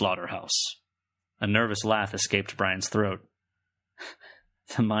modern slaughterhouse. A nervous laugh escaped Brian's throat.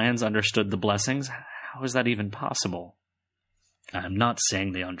 The Mayans understood the blessings? How is that even possible? I'm not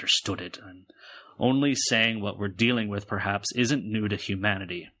saying they understood it. I'm only saying what we're dealing with perhaps isn't new to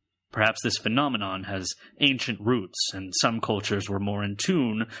humanity. Perhaps this phenomenon has ancient roots, and some cultures were more in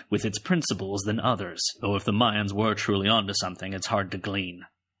tune with its principles than others, though if the Mayans were truly onto something, it's hard to glean.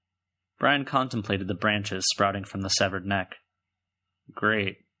 Brian contemplated the branches sprouting from the severed neck.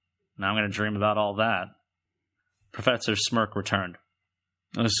 Great. Now I'm going to dream about all that. Professor's smirk returned.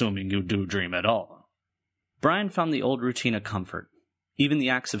 Assuming you do dream at all. Brian found the old routine a comfort. Even the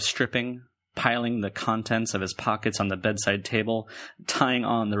acts of stripping, piling the contents of his pockets on the bedside table, tying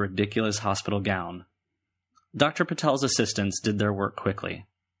on the ridiculous hospital gown. Dr. Patel's assistants did their work quickly.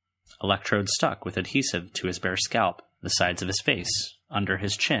 Electrodes stuck with adhesive to his bare scalp, the sides of his face, under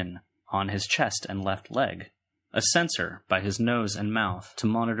his chin, on his chest and left leg. A sensor by his nose and mouth to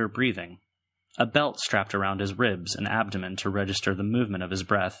monitor breathing. A belt strapped around his ribs and abdomen to register the movement of his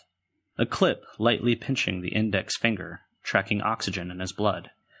breath. A clip lightly pinching the index finger, tracking oxygen in his blood.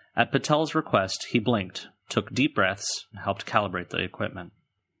 At Patel's request, he blinked, took deep breaths, and helped calibrate the equipment.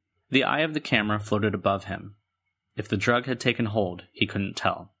 The eye of the camera floated above him. If the drug had taken hold, he couldn't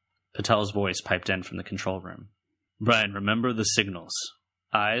tell. Patel's voice piped in from the control room. Brian, remember the signals.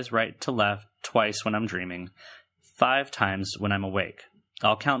 Eyes right to left, twice when I'm dreaming, 5 times when I'm awake.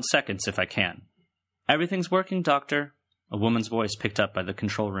 I'll count seconds if I can. Everything's working, Doctor. A woman's voice picked up by the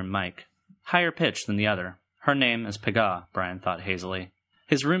control room mic. Higher pitched than the other. Her name is Pegah, Brian thought hazily.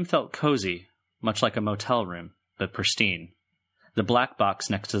 His room felt cozy, much like a motel room, but pristine. The black box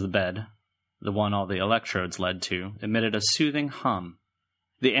next to the bed, the one all the electrodes led to, emitted a soothing hum.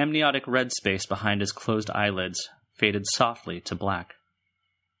 The amniotic red space behind his closed eyelids faded softly to black.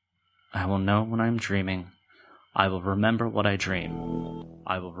 I will know when I'm dreaming. I will remember what I dream.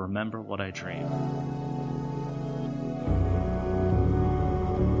 I will remember what I dream.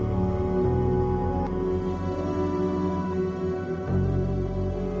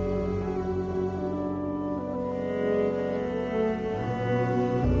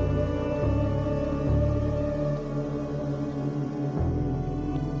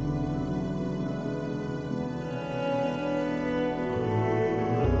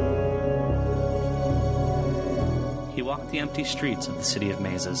 He walked the empty streets of the city of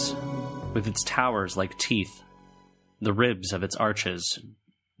mazes, with its towers like teeth, the ribs of its arches,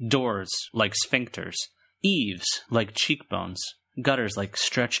 doors like sphincters, eaves like cheekbones, gutters like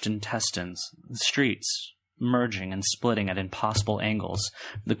stretched intestines, streets merging and splitting at impossible angles,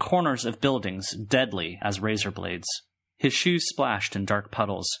 the corners of buildings deadly as razor blades. His shoes splashed in dark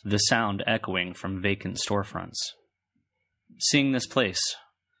puddles, the sound echoing from vacant storefronts. Seeing this place,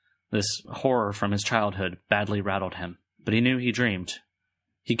 this horror from his childhood, badly rattled him, but he knew he dreamed.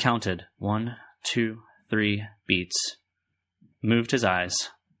 He counted 1, 2, 3 beats, moved his eyes,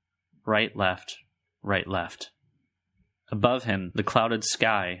 right, left, right, left. Above him, the clouded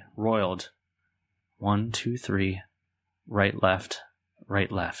sky roiled. 1, 2, 3, right, left,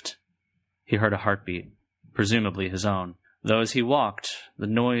 right, left. He heard a heartbeat, presumably his own, though as he walked, the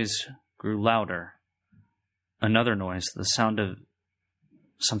noise grew louder. Another noise, the sound of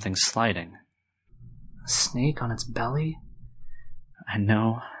something sliding. A snake on its belly? I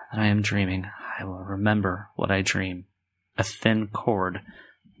know that I am dreaming. I will remember what I dream. A thin cord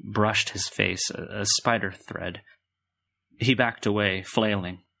brushed his face, a spider thread. He backed away,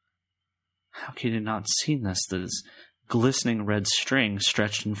 flailing. How could he not seen this? This glistening red string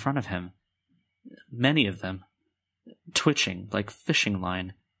stretched in front of him. Many of them, twitching like fishing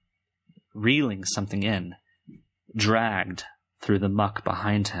line, reeling something in, dragged through the muck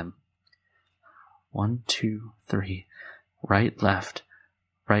behind him. 1, 2, 3, right, left,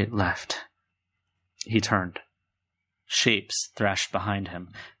 right, left. He turned. Shapes thrashed behind him,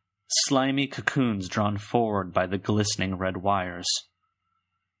 slimy cocoons drawn forward by the glistening red wires.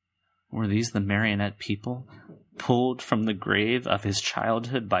 Were these the marionette people, pulled from the grave of his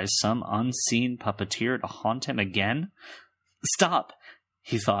childhood by some unseen puppeteer to haunt him again? Stop,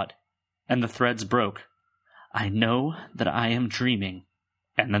 he thought, and the threads broke. I know that I am dreaming.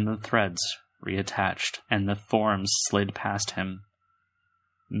 And then the threads reattached, and the forms slid past him.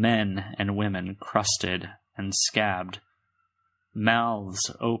 Men and women crusted and scabbed, mouths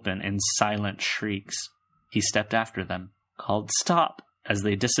open in silent shrieks. He stepped after them, called stop, as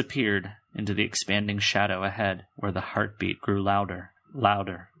they disappeared into the expanding shadow ahead, where the heartbeat grew louder,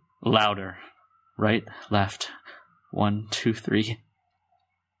 louder, louder. Right, left, 1, 2, 3.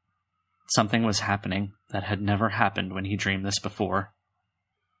 Something was happening that had never happened when he dreamed this before.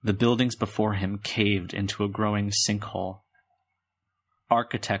 The buildings before him caved into a growing sinkhole.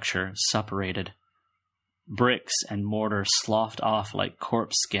 Architecture suppurated. Bricks and mortar sloughed off like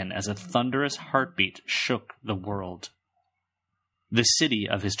corpse skin as a thunderous heartbeat shook the world. The city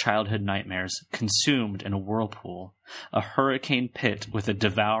of his childhood nightmares consumed in a whirlpool, a hurricane pit with a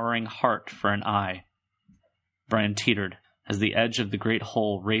devouring heart for an eye. Brian teetered as the edge of the great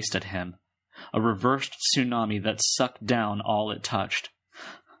hole raced at him, a reversed tsunami that sucked down all it touched.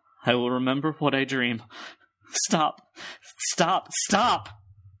 I will remember what I dream. Stop! Stop! Stop!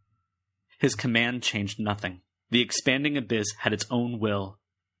 His command changed nothing. The expanding abyss had its own will.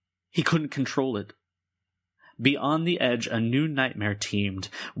 He couldn't control it. Beyond the edge, a new nightmare teemed,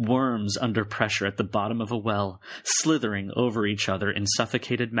 worms under pressure at the bottom of a well, slithering over each other in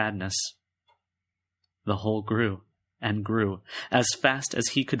suffocated madness. The hole grew and grew, as fast as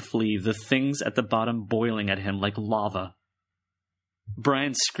he could flee, the things at the bottom boiling at him like lava.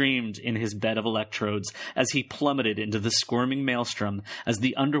 Brian screamed in his bed of electrodes as he plummeted into the squirming maelstrom as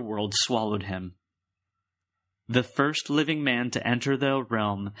the underworld swallowed him. The first living man to enter the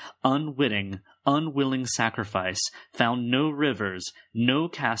realm, unwitting, unwilling sacrifice, found no rivers, no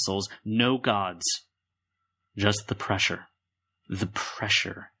castles, no gods. Just the pressure. The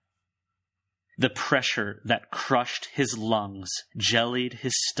pressure. The pressure that crushed his lungs, jellied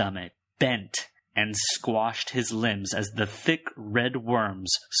his stomach, bent and squashed his limbs as the thick red worms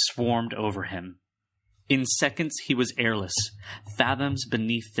swarmed over him. In seconds he was airless, fathoms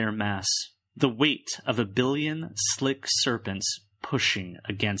beneath their mass. The weight of 1 billion slick serpents pushing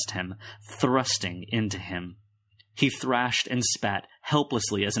against him, thrusting into him. He thrashed and spat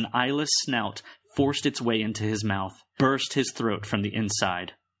helplessly as an eyeless snout forced its way into his mouth, burst his throat from the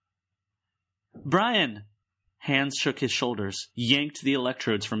inside. Brian! Hands shook his shoulders, yanked the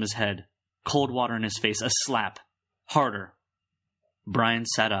electrodes from his head. Cold water in his face, a slap. Harder. Brian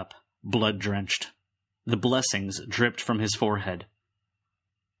sat up, blood-drenched. The blessings dripped from his forehead.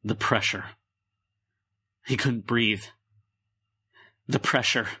 The pressure. He couldn't breathe. The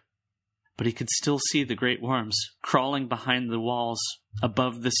pressure. But he could still see the great worms, crawling behind the walls,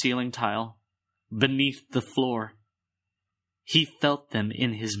 above the ceiling tile, beneath the floor. He felt them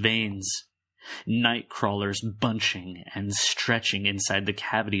in his veins. Night crawlers bunching and stretching inside the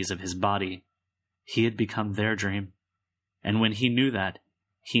cavities of his body. He had become their dream. And when he knew that,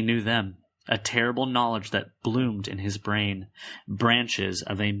 he knew them. A terrible knowledge that bloomed in his brain, branches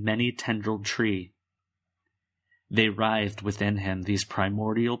of a many-tendrilled tree. They writhed within him, these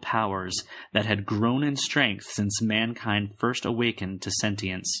primordial powers that had grown in strength since mankind first awakened to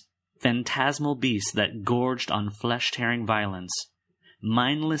sentience. Phantasmal beasts that gorged on flesh-tearing violence.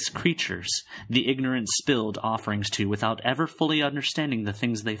 mindless creatures the ignorant spilled offerings to without ever fully understanding the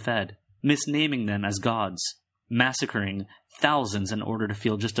things they fed, misnaming them as gods, massacring thousands in order to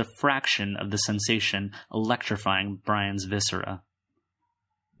feel just a fraction of the sensation electrifying Brian's viscera.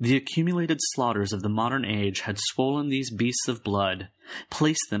 The accumulated slaughters of the modern age had swollen these beasts of blood,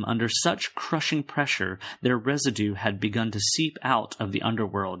 placed them under such crushing pressure their residue had begun to seep out of the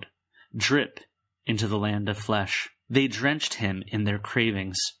underworld, drip into the land of flesh. They drenched him in their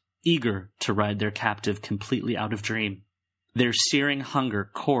cravings, eager to ride their captive completely out of dream. Their searing hunger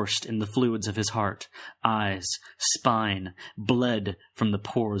coursed in the fluids of his heart, eyes, spine, bled from the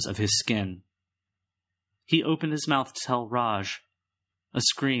pores of his skin. He opened his mouth to tell Raj. A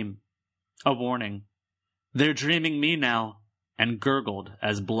scream, a warning. They're dreaming me now, and gurgled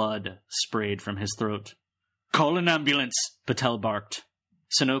as blood sprayed from his throat. Call an ambulance, Patel barked.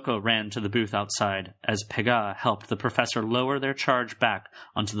 Sonoko ran to the booth outside as Pegah helped the professor lower their charge back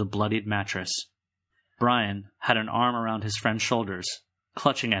onto the bloodied mattress. Brian had an arm around his friend's shoulders,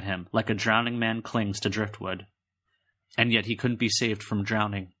 clutching at him like a drowning man clings to driftwood. And yet he couldn't be saved from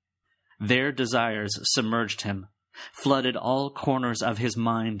drowning. Their desires submerged him, flooded all corners of his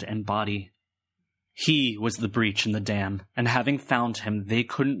mind and body. He was the breach in the dam, and having found him, they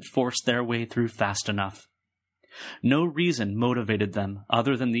couldn't force their way through fast enough. No reason motivated them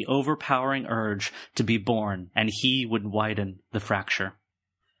other than the overpowering urge to be born, and he would widen the fracture.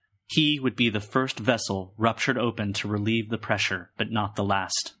 He would be the first vessel ruptured open to relieve the pressure, but not the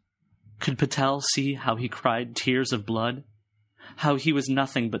last. Could Patel see how he cried tears of blood? How he was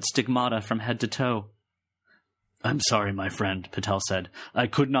nothing but stigmata from head to toe? I'm sorry, my friend, Patel said. I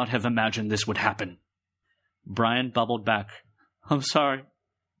could not have imagined this would happen. Brian bubbled back. I'm sorry.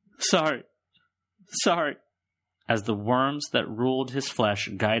 Sorry. As the worms that ruled his flesh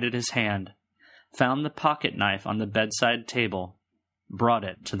guided his hand, found the pocket knife on the bedside table, brought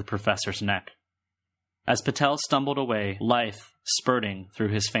it to the professor's neck. As Patel stumbled away, life spurting through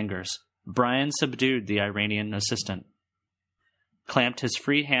his fingers, Brian subdued the Iranian assistant, clamped his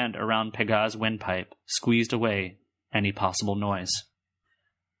free hand around Pegah's windpipe, squeezed away any possible noise.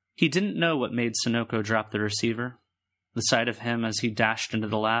 He didn't know what made Sonoko drop the receiver, the sight of him as he dashed into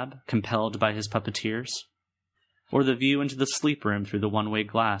the lab, compelled by his puppeteers, or the view into the sleep room through the one-way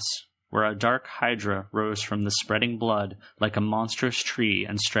glass, where a dark hydra rose from the spreading blood like a monstrous tree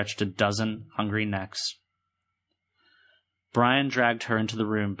and stretched a dozen hungry necks. Brian dragged her into the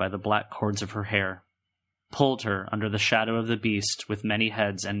room by the black cords of her hair, pulled her under the shadow of the beast with many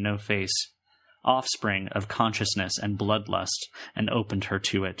heads and no face, offspring of consciousness and bloodlust, and opened her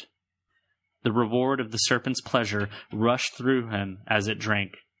to it. The reward of the serpent's pleasure rushed through him as it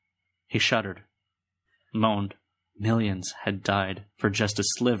drank. He shuddered, moaned. Millions had died for just a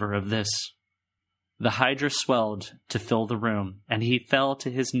sliver of this. The hydra swelled to fill the room, and he fell to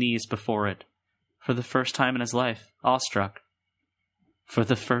his knees before it, for the first time in his life, awestruck. For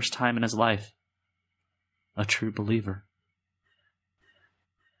the first time in his life, a true believer.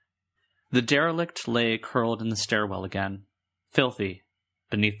 The derelict lay curled in the stairwell again, filthy,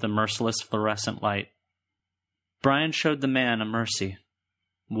 beneath the merciless fluorescent light. Brian showed the man a mercy,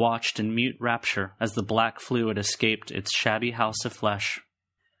 watched in mute rapture as the black fluid escaped its shabby house of flesh.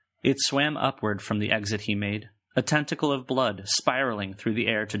 It swam upward from the exit he made, a tentacle of blood spiraling through the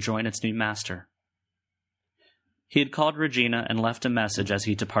air to join its new master. He had called Regina and left a message as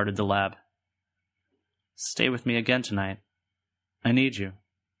he departed the lab. Stay with me again tonight. I need you.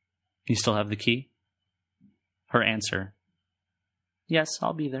 You still have the key? Her answer. Yes,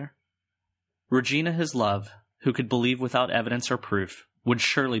 I'll be there. Regina, his love, who could believe without evidence or proof, would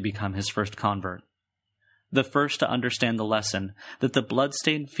surely become his first convert. The first to understand the lesson that the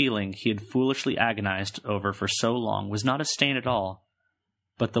blood-stained feeling he had foolishly agonized over for so long was not a stain at all,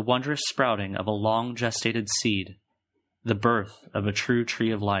 but the wondrous sprouting of a long-gestated seed, the birth of a true tree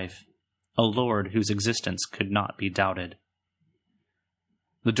of life, a Lord whose existence could not be doubted.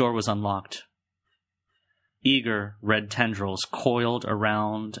 The door was unlocked. Eager red tendrils coiled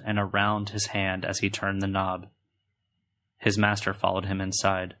around and around his hand as he turned the knob. His master followed him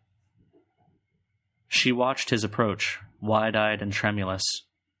inside. She watched his approach, wide-eyed and tremulous.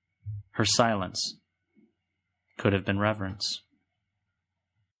 Her silence could have been reverence.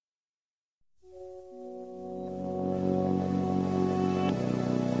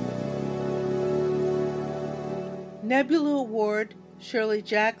 Nebula Award, Shirley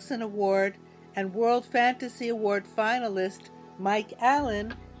Jackson Award, and World Fantasy Award finalist Mike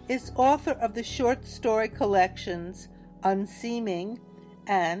Allen is author of the short story collections Unseeming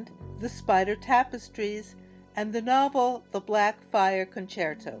and The Spider Tapestries and the novel The Black Fire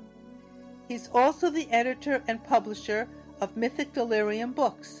Concerto. He's also the editor and publisher of Mythic Delirium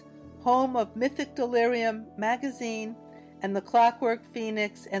Books, home of Mythic Delirium magazine and the Clockwork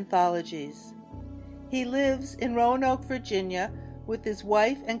Phoenix anthologies. He lives in Roanoke, Virginia, with his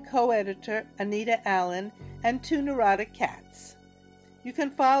wife and co-editor Anita Allen and 2 neurotic cats. You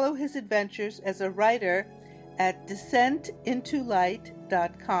can follow his adventures as a writer at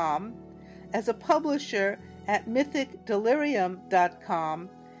descentintolight.com, as a publisher at mythicdelirium.com,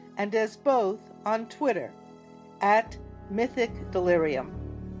 and as both on Twitter at Mythic Delirium.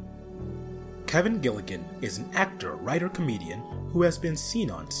 Kevin Gilligan is an actor, writer, comedian who has been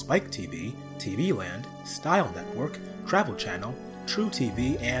seen on Spike TV, TV Land, Style Network, Travel Channel, True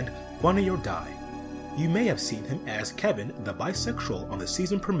TV, and Funny or Die. You may have seen him as Kevin the bisexual on the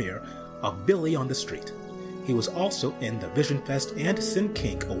season premiere of Billy on the Street. He was also in the Vision Fest and Sin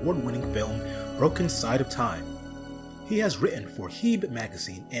Kink award-winning film Broken Side of Time. He has written for Hebe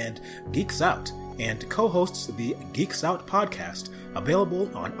magazine and Geeks Out, and co-hosts the Geeks Out podcast, available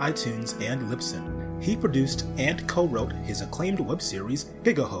on iTunes and Libsyn. He produced and co-wrote his acclaimed web series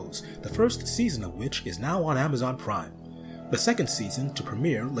Gigahose, the first season of which is now on Amazon Prime, the second season to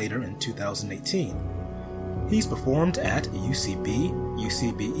premiere later in 2018. He's performed at UCB,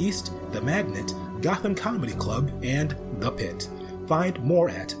 UCB East, The Magnet, Gotham Comedy Club, and The Pit. Find more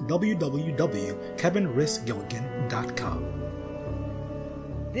at www.kevinrissgilligan.com.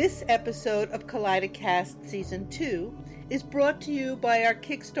 This episode of Kaleidocast Season 2 is brought to you by our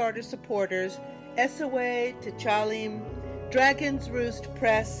Kickstarter supporters SOA T'Chalim, Dragon's Roost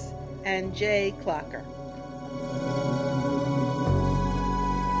Press, and Jay Clocker.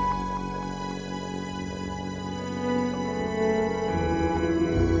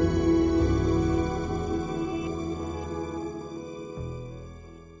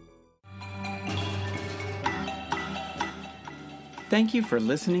 Thank you for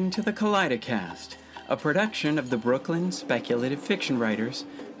listening to the Kaleidocast, a production of the Brooklyn Speculative Fiction Writers,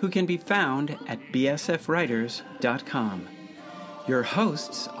 who can be found at bsfwriters.com. Your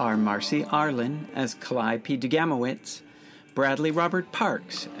hosts are Marcy Arlen as Calliope DeGamowitz, Bradley Robert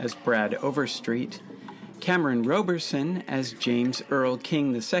Parks as Brad Overstreet, Cameron Roberson as James Earl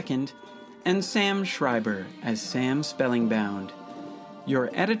King II, and Sam Schreiber as Sam Spellingbound. Your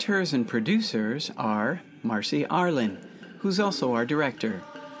editors and producers are Marcy Arlen, who's also our director,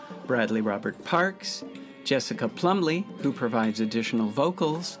 Bradley Robert Parks, Jessica Plumley, who provides additional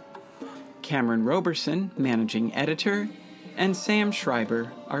vocals, Cameron Roberson, managing editor, and Sam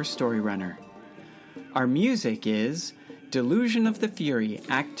Schreiber, our story runner. Our music is Delusion of the Fury,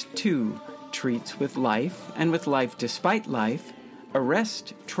 Act 2, Treats with Life and with Life Despite Life,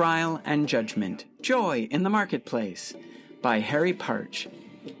 Arrest, Trial, and Judgment, Joy in the Marketplace, by Harry Parch,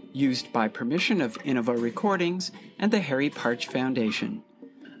 used by permission of Innova Recordings and the Harry Parch Foundation.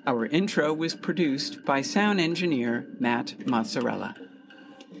 Our intro was produced by sound engineer Matt Mozzarella.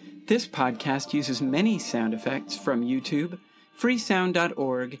 This podcast uses many sound effects from YouTube,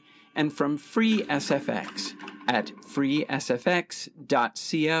 freesound.org, and from FreeSFX at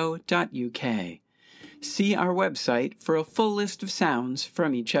freesfx.co.uk. See our website for a full list of sounds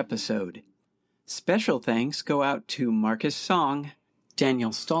from each episode. Special thanks go out to Marcus Song,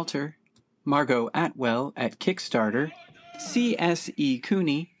 Daniel Stalter, Margot Atwell at Kickstarter, C.S.E.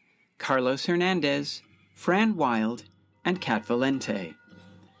 Cooney, Carlos Hernandez, Fran Wild, and Kat Valente.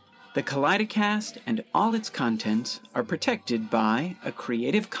 The Kaleidocast and all its contents are protected by a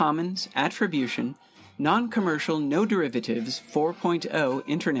Creative Commons Attribution, Non-Commercial No Derivatives 4.0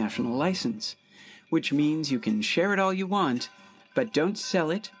 International License, which means you can share it all you want, but don't sell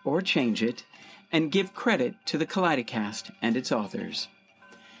it or change it, and give credit to the Kaleidocast and its authors.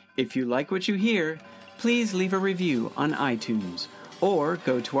 If you like what you hear, please leave a review on iTunes, or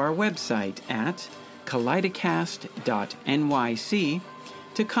go to our website at kaleidocast.nyc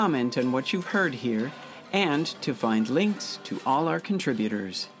to comment on what you've heard here and to find links to all our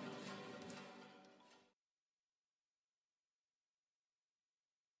contributors.